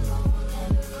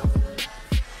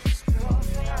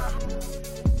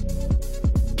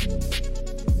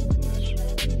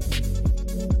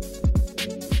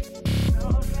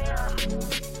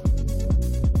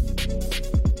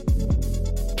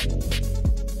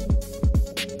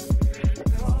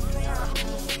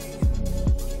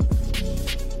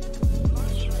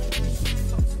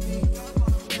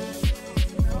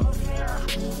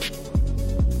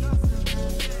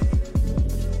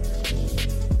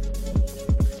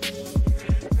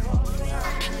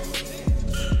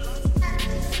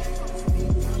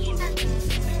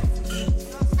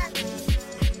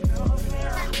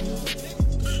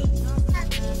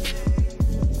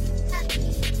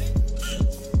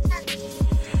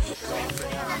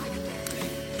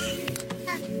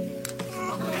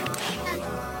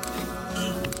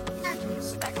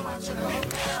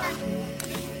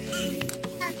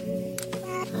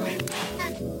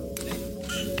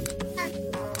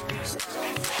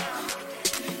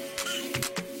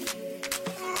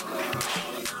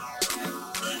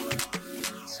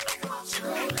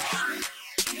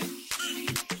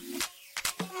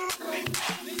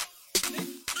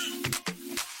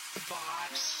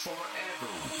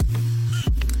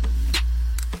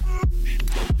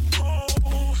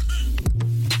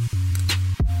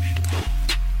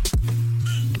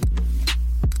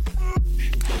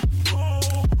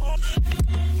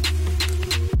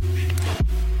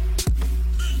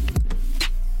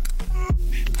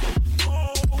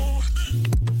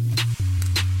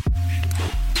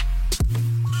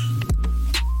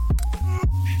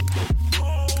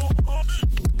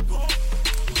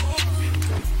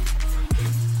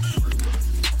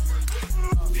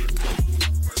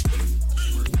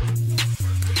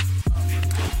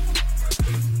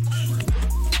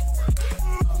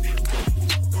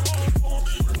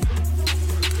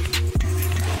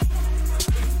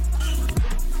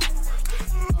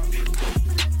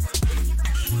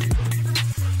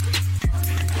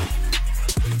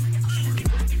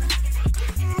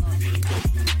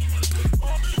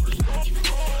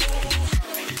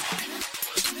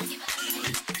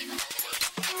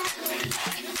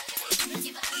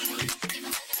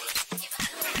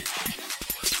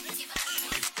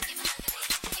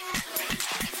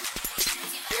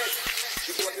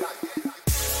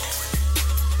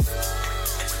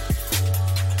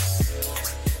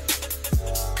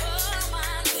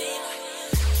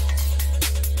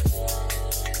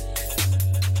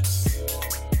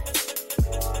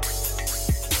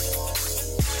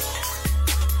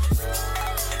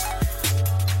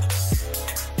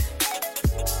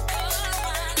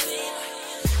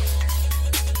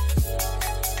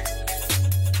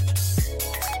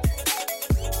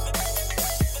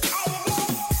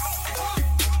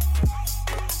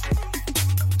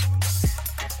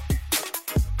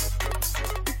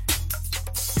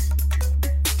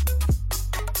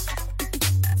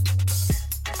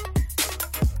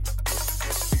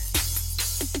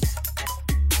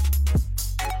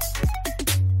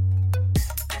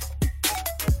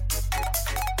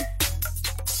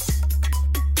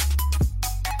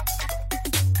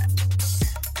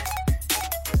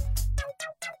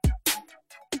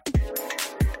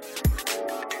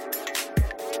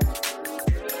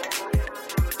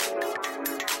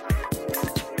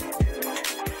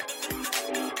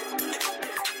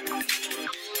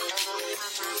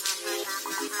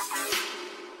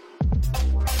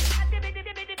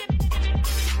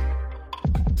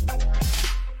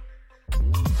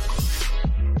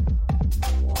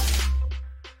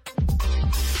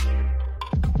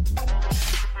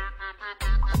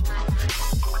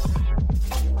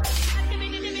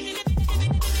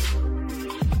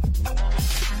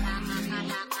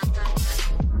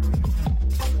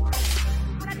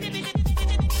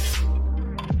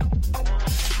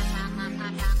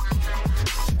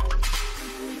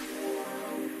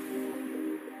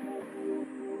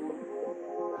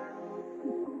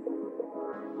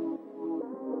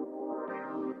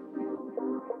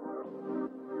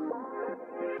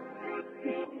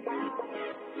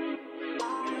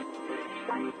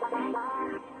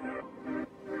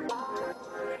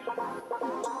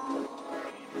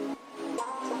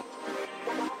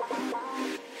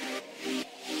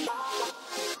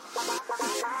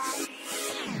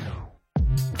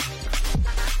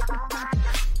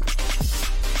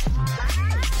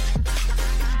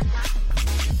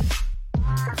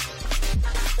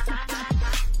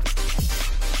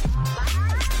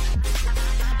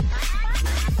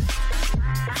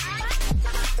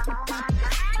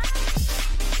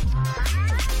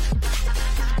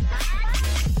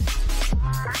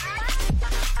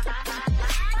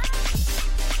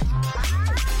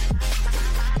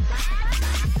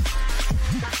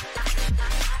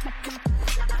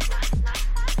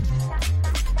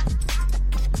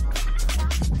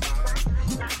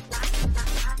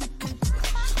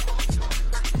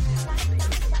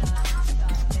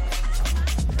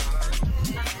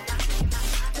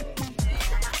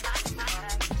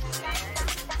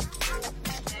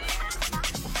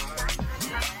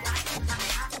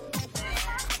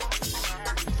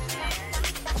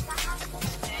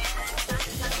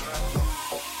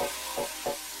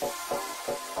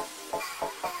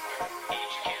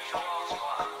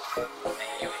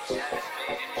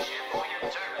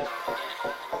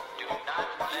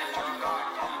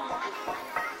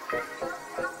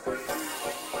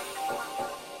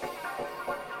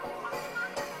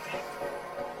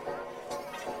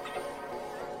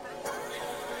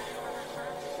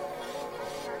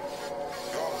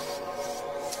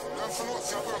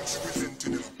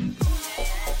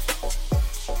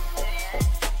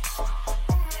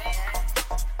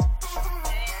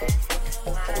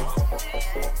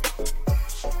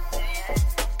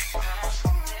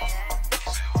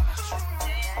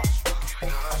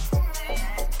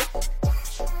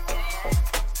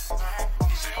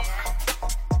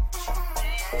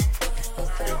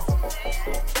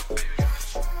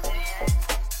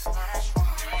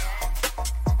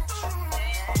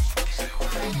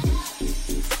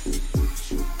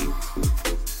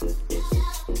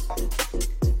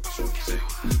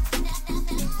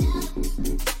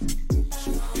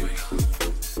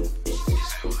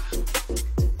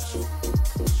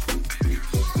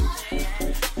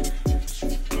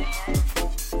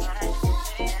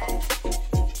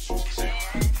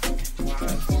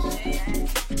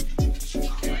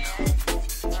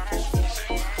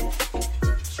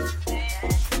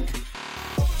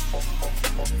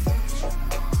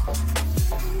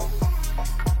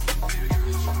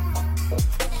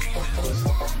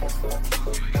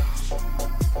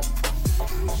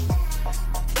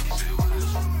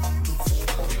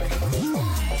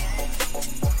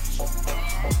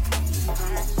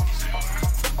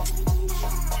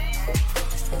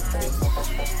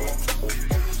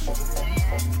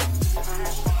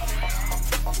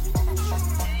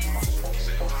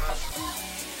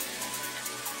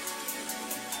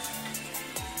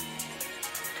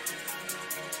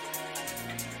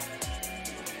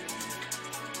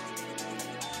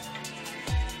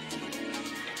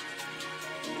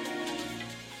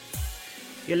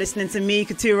You're listening to me,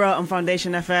 Katura, on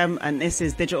Foundation FM, and this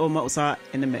is Digital Mozart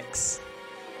in the mix.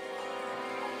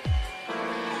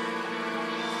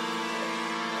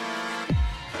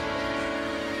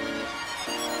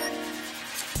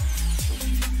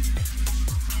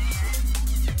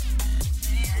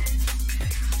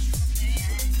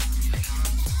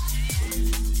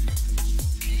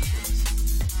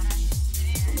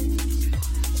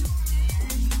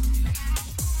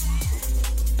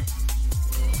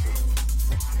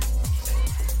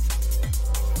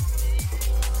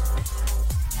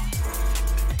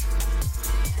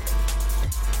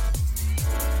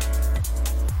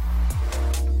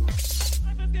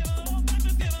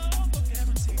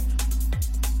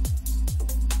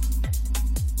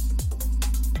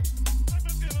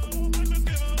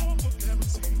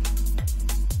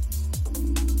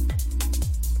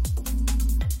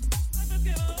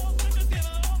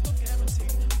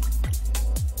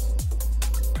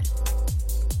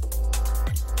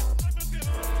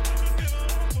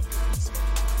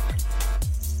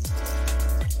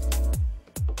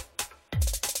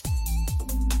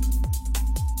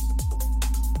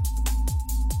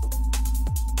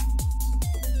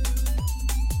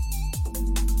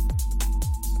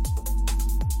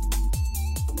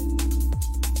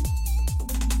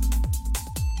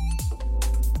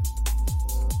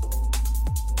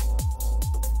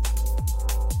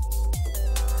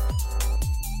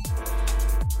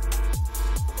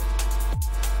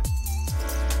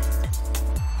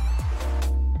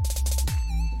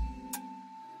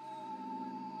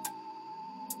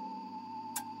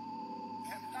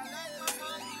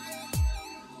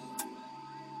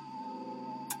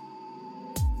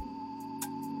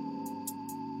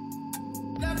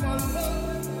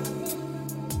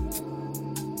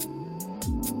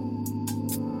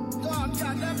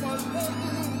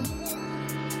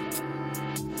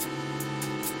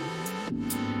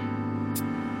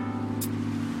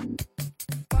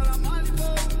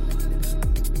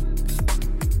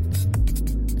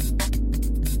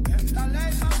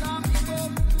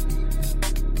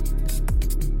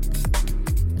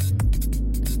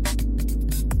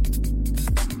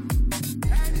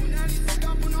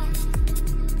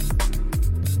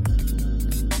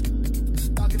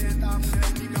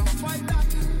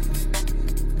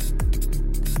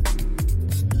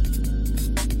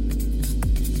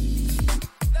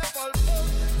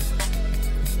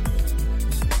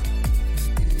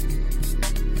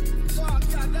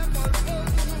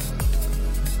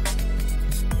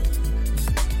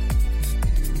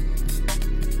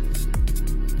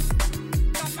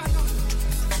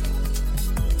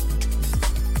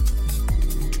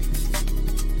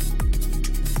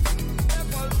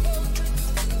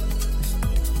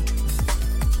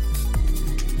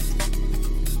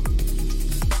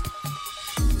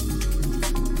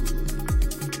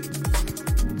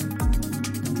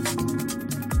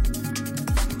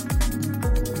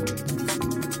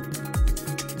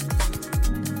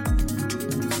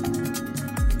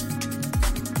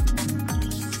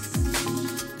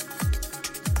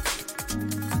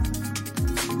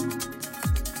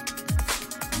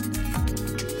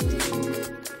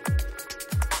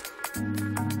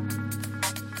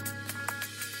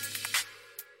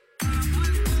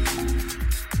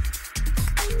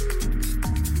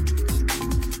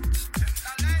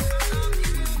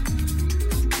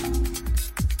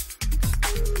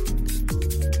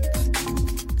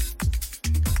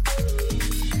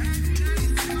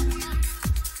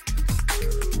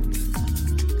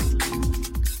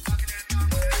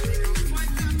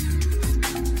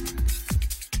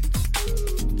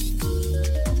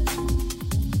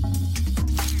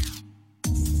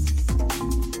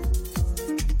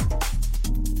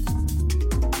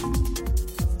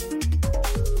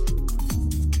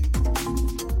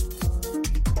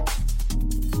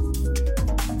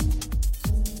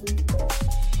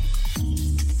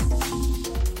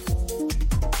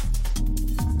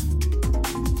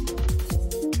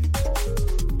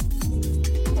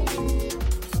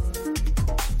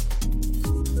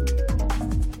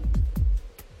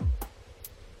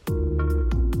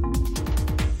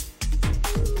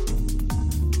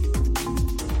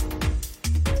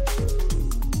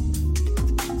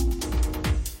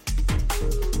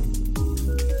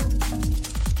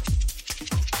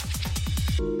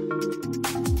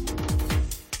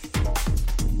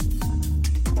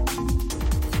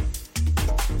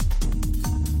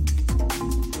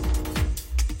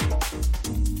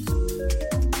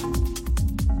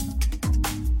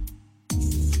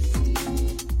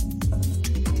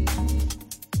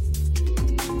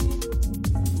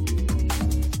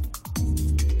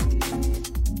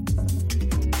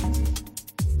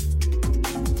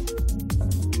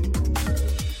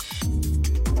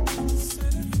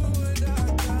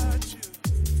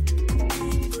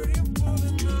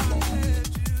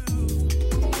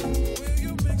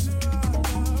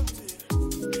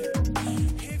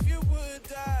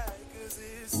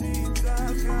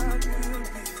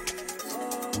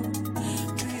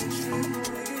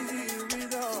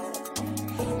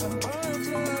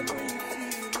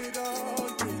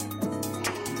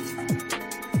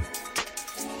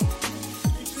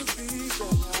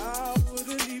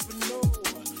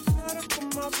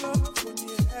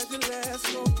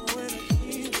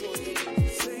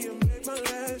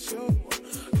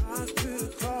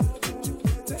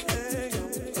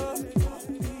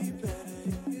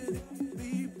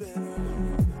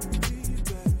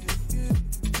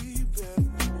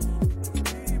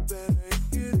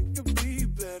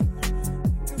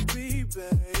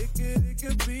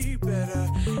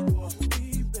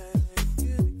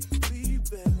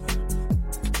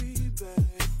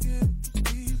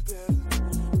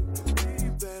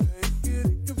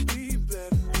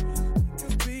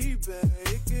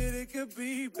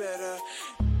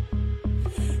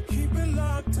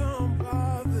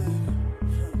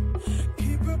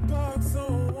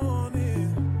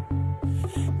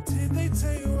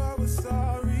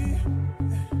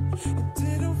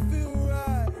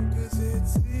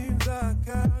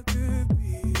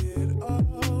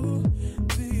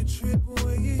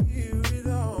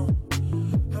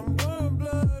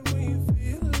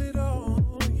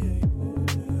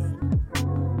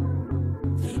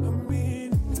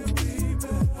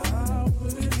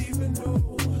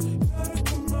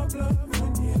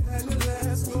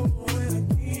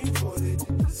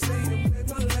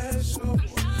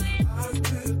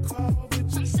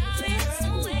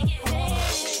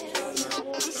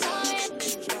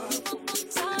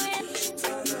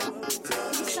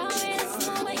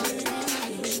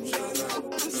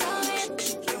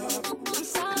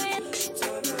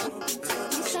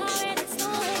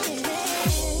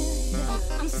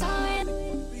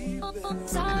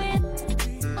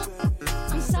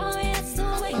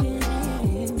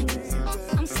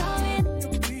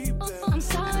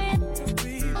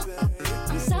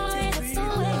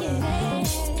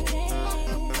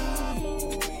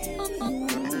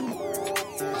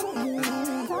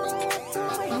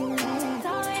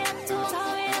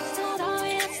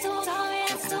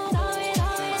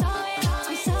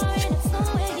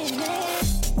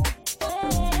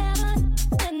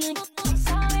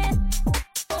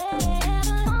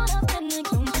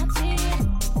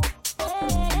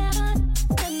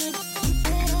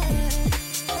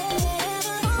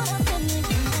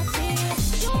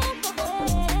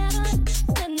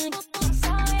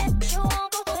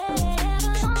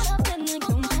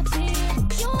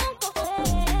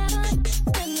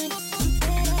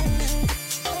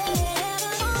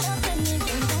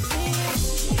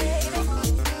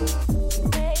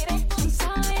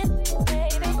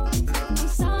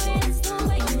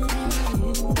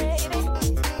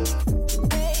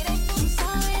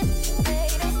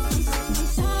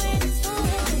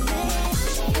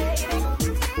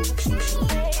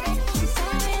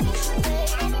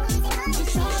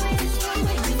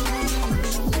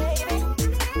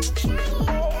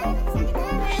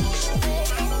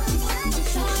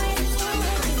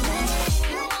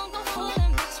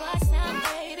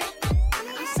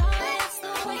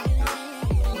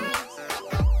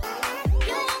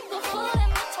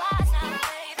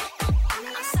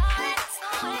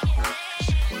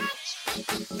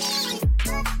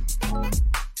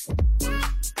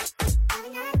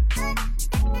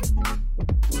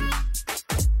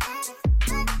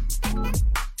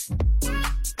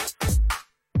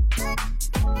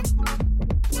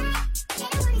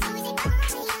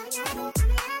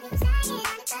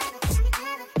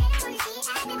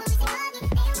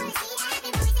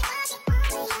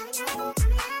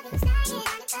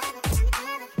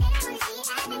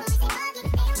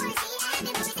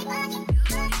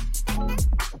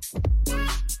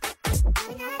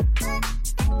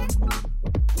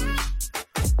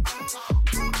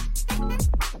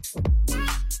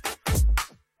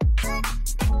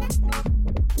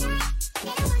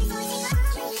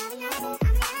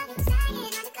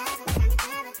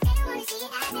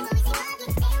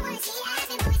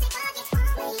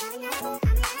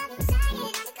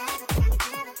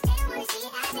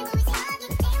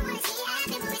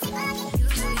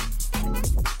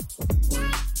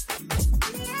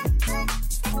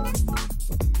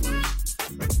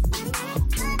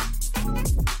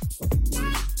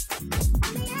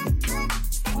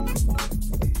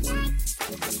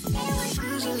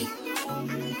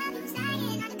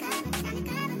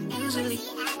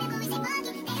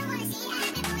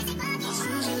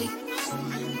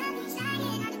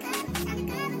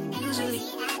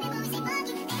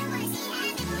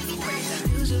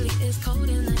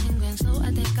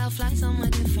 fly somewhere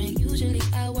different. Usually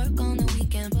I work on the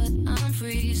weekend, but I'm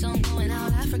free, so I'm going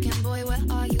out African boy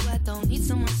don't need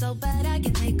someone so bad I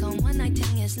can take on one night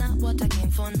thing. It's not what I came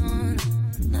for, no.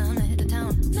 Now I'm hit the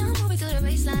town. Now I'm moving to the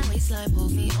waistline, pull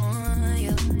me on,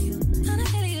 yeah. Now I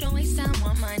tell you don't waste time,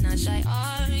 one mind, not shy,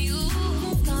 are you?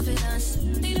 Move confidence,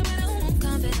 need a better who move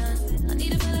confident. I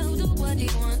need a fella who do what he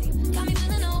want. Got me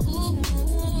feeling oh, ooh,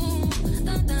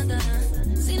 dun dun dun.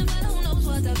 See the fella who knows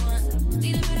what I want.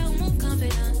 Need a better who move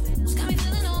confident. Got me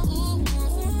feeling oh, ooh,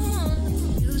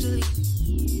 usually.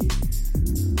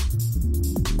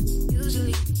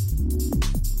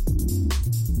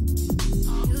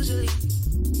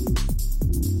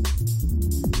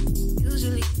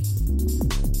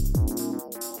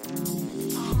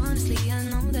 Honestly, I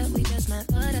know that we just met,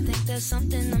 but I think there's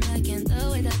something I'm liking. The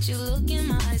way that you look in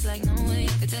my eyes, like no way I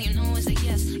could tell you no and say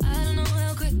yes. I don't know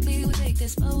how quickly we take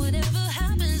this, but whatever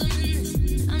happens, I'm in this.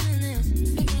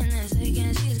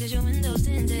 Again, she's 'cause your window's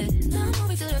tinted. Now I'm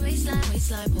moving to the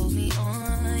waistline, pull me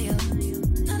on, yeah.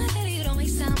 Now I tell you don't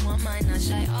waste time, one mind, not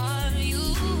shy, are you?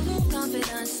 Move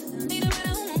confidence, need a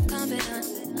better who move confident.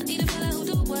 I need a fella who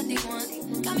do what he want.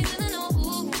 Got me feeling oh,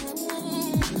 ooh,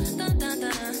 dun dun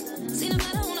dun. See the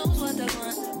fella who knows what they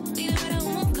want. Need a better who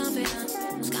move confident.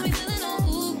 Got me feeling oh,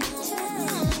 ooh,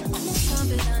 move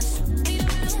confidence. Need a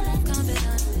better who move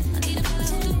confident. I need a fella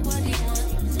who do what he want.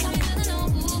 Got me feeling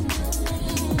oh, ooh,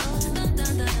 dun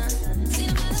dun dun. See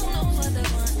the fella who knows what they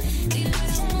want. Need a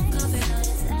better who move confident.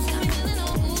 Got me feeling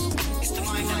oh, ooh. It's the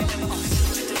mind that I never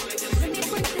let me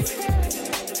break this down,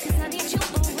 'cause I need you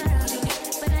around.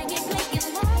 But I get playing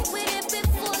along with it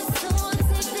before, so I'll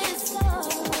take this slow.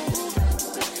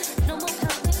 No more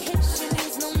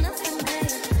complications, no nothing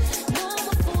bad. No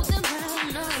more fooling around,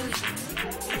 no.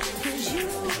 'Cause you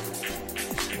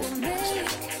will make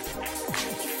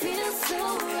me feel so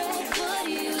right, but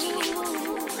you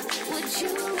would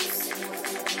choose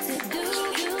to do.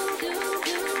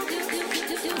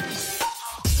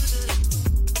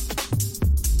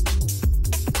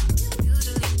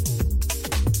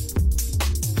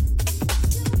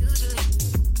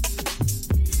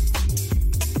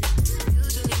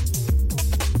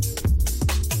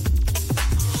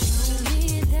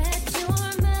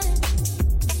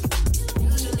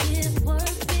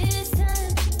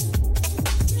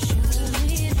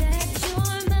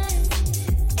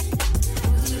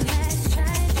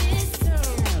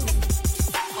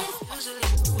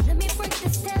 Let me break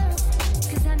this down,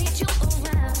 'cause I need you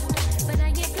around. But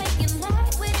I get playing along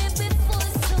with it before,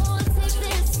 so I'll take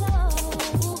this slow.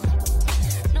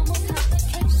 No more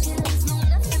complications, no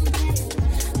nothing bad.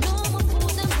 No more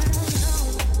fooling around, no.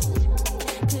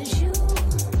 'Cause you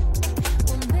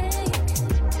will make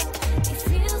me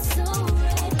feel so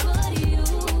right, but you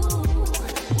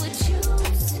would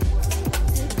choose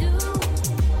to do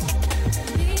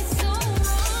me so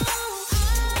wrong.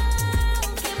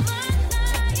 I'll give my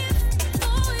life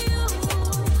for you,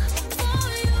 for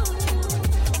you.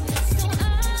 So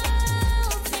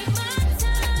I'll take my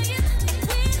time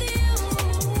with you,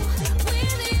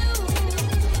 with you.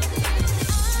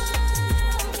 I'll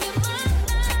give my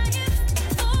life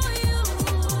for you,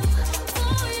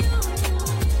 for you.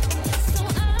 So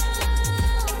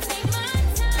I'll take my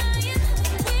time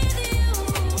with you,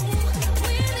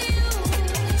 with you.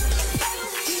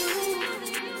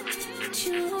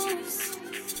 Choose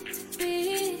be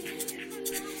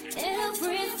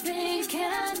everything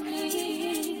I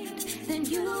need, then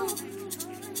you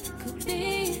could be.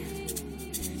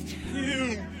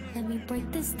 Let me break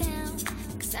this down,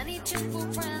 'cause I need you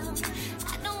around.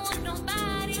 I don't want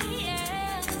nobody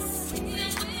else. Let me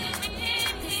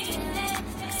break this down,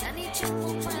 'cause I need you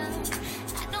around.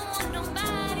 I don't want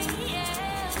nobody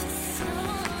else. No.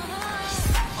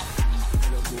 You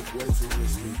don't walk way too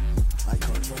risky. I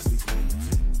can't trust these moments.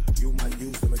 You might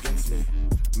use them against me.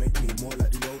 Make me more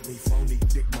like the old me. Phony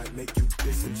dick might make you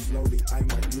distant. Slowly I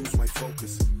might lose my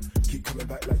focus. Keep coming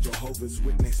back like Jehovah's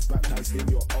Witness. Baptized in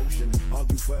your ocean.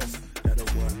 Argue first,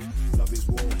 that'll work. Love is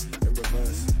war in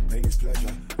reverse. Pain is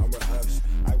pleasure, unrehearsed.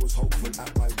 I was hopeful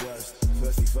at my worst.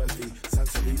 Thirsty,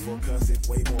 Sansari for cursive.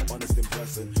 Way more honest in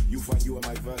person. You find you in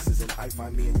my verses, and I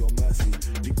find me in your mercy.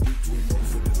 Deep we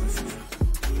both in mercy.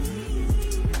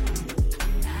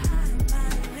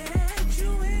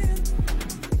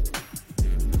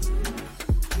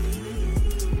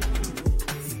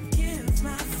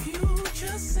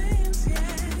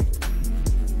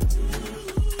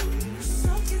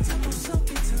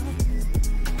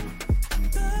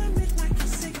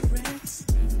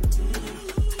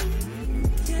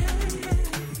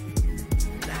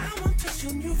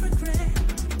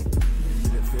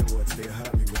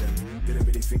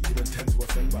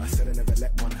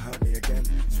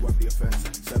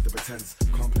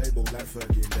 Can't play ball like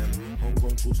Fergie and them.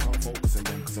 Homegrown tools can't focus on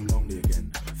them, 'cause I'm lonely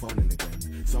again. Phone in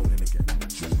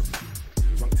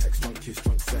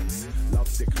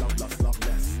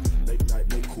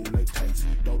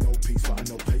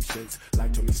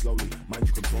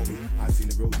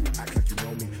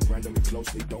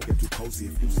closely, don't get too cozy.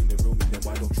 If you've seen the real me, then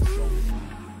why don't you show me?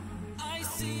 I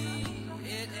see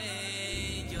it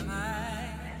in your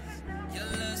eyes. Your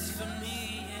lust for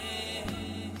me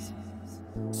is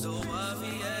so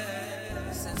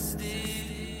obvious, and still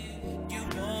you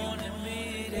wanted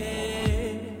me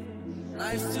there.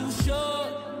 Life's too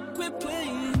short, quit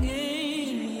playing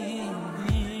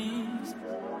games.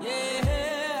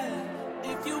 Yeah,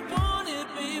 if you want it,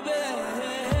 baby,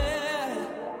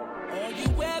 all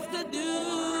you have to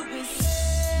do is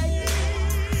say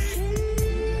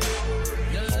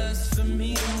your lust for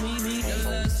me, your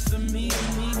lust for me,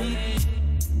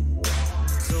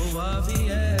 so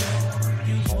obvious.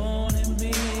 You wanted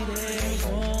me there, you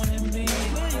wanted me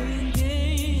playing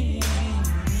games.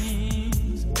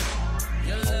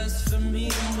 Your lust for me,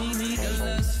 your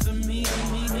lust for me,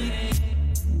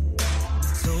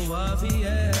 so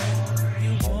obvious.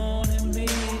 You wanted me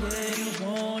there, you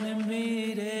wanted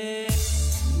me there.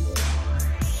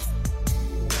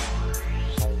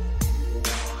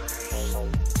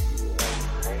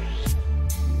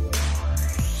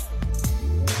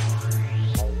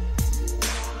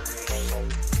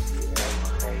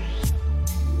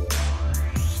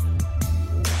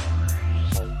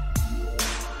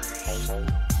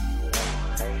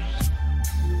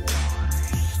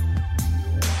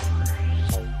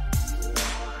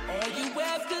 All you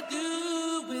have to do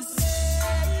is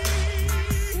say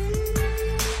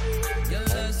your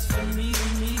lust for me.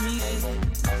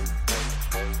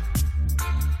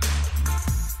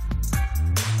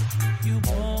 You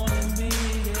wanted me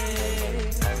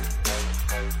there.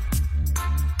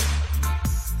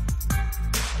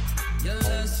 Your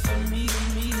lust for me.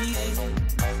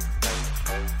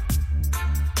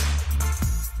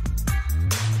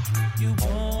 You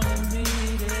wanted me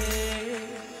there.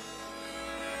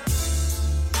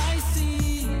 I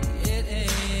see it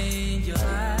in your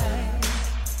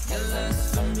eyes. Your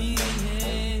lust for me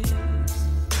is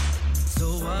so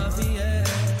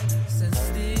obvious, and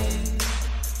still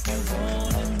you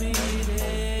wanted me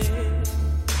there.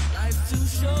 Life's too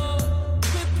short,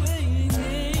 quit playing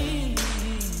games.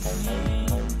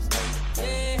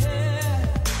 Yeah,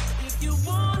 if you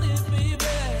want it, baby,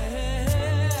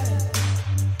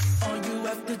 all you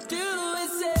have to do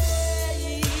is say.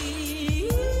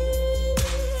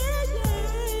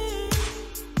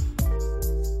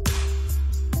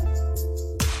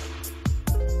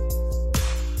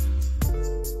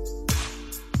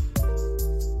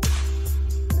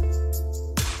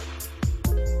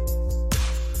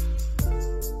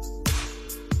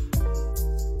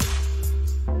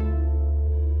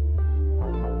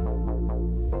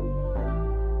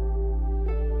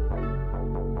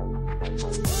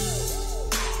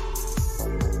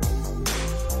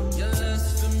 Your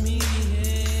lust for me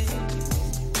is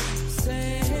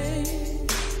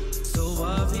so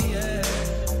obvious.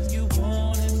 You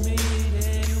wanted me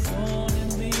there, you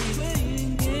wanted me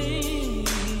playing games.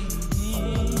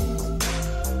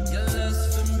 Your lust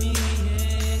for me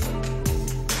is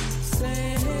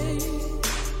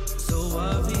so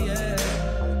obvious.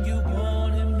 You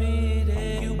wanted me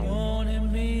there, you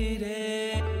wanted me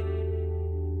there.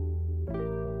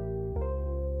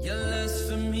 Your lust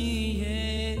for me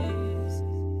is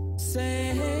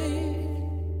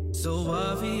so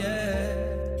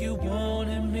obvious. You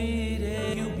wanted me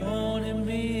there, you wanted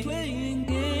me playing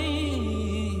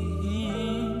games.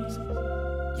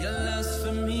 Your lust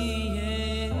for me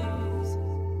is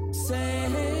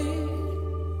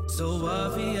so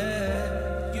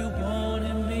obvious. You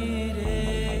wanted me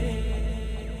there.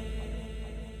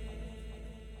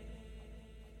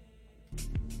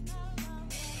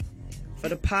 For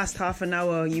the past half an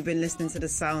hour, you've been listening to the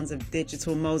sounds of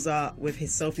Digital Mozart with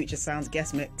his Soul Future Sounds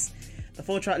guest mix. The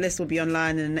full track list will be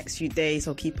online in the next few days,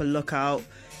 so keep a lookout.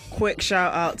 Quick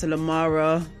shout out to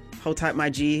Lamara, Hold Tight My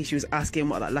G. She was asking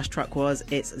what that last track was.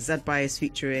 It's Zed Bias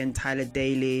featuring Tyler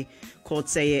Daly, called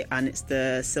Say It, and it's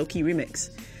the Silky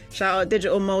remix. Shout out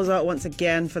Digital Mozart once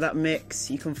again for that mix.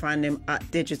 You can find him at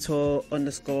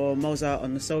digital_Mozart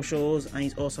on the socials, and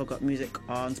he's also got music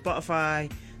on Spotify,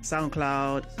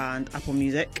 SoundCloud and Apple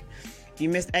Music. If you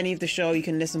missed any of the show, you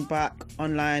can listen back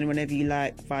online whenever you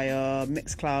like via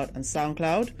Mixcloud and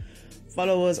SoundCloud.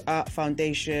 Follow us at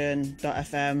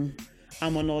foundation.fm.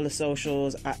 I'm on all the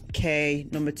socials at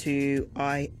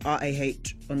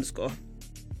K2IRAH_.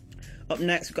 Up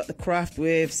next, we've got The Craft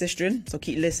with Sistren, so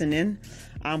keep listening.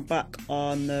 I'm back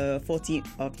on the 14th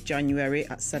of January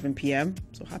at 7 p.m.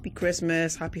 So happy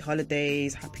Christmas, happy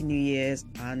holidays, happy New Year's,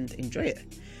 and enjoy it.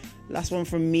 Last one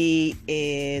from me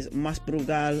is Mas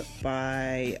Brugal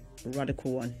by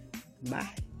Radical One. Bye.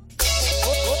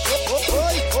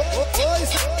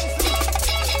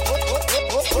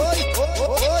 Oi,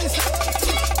 baseline.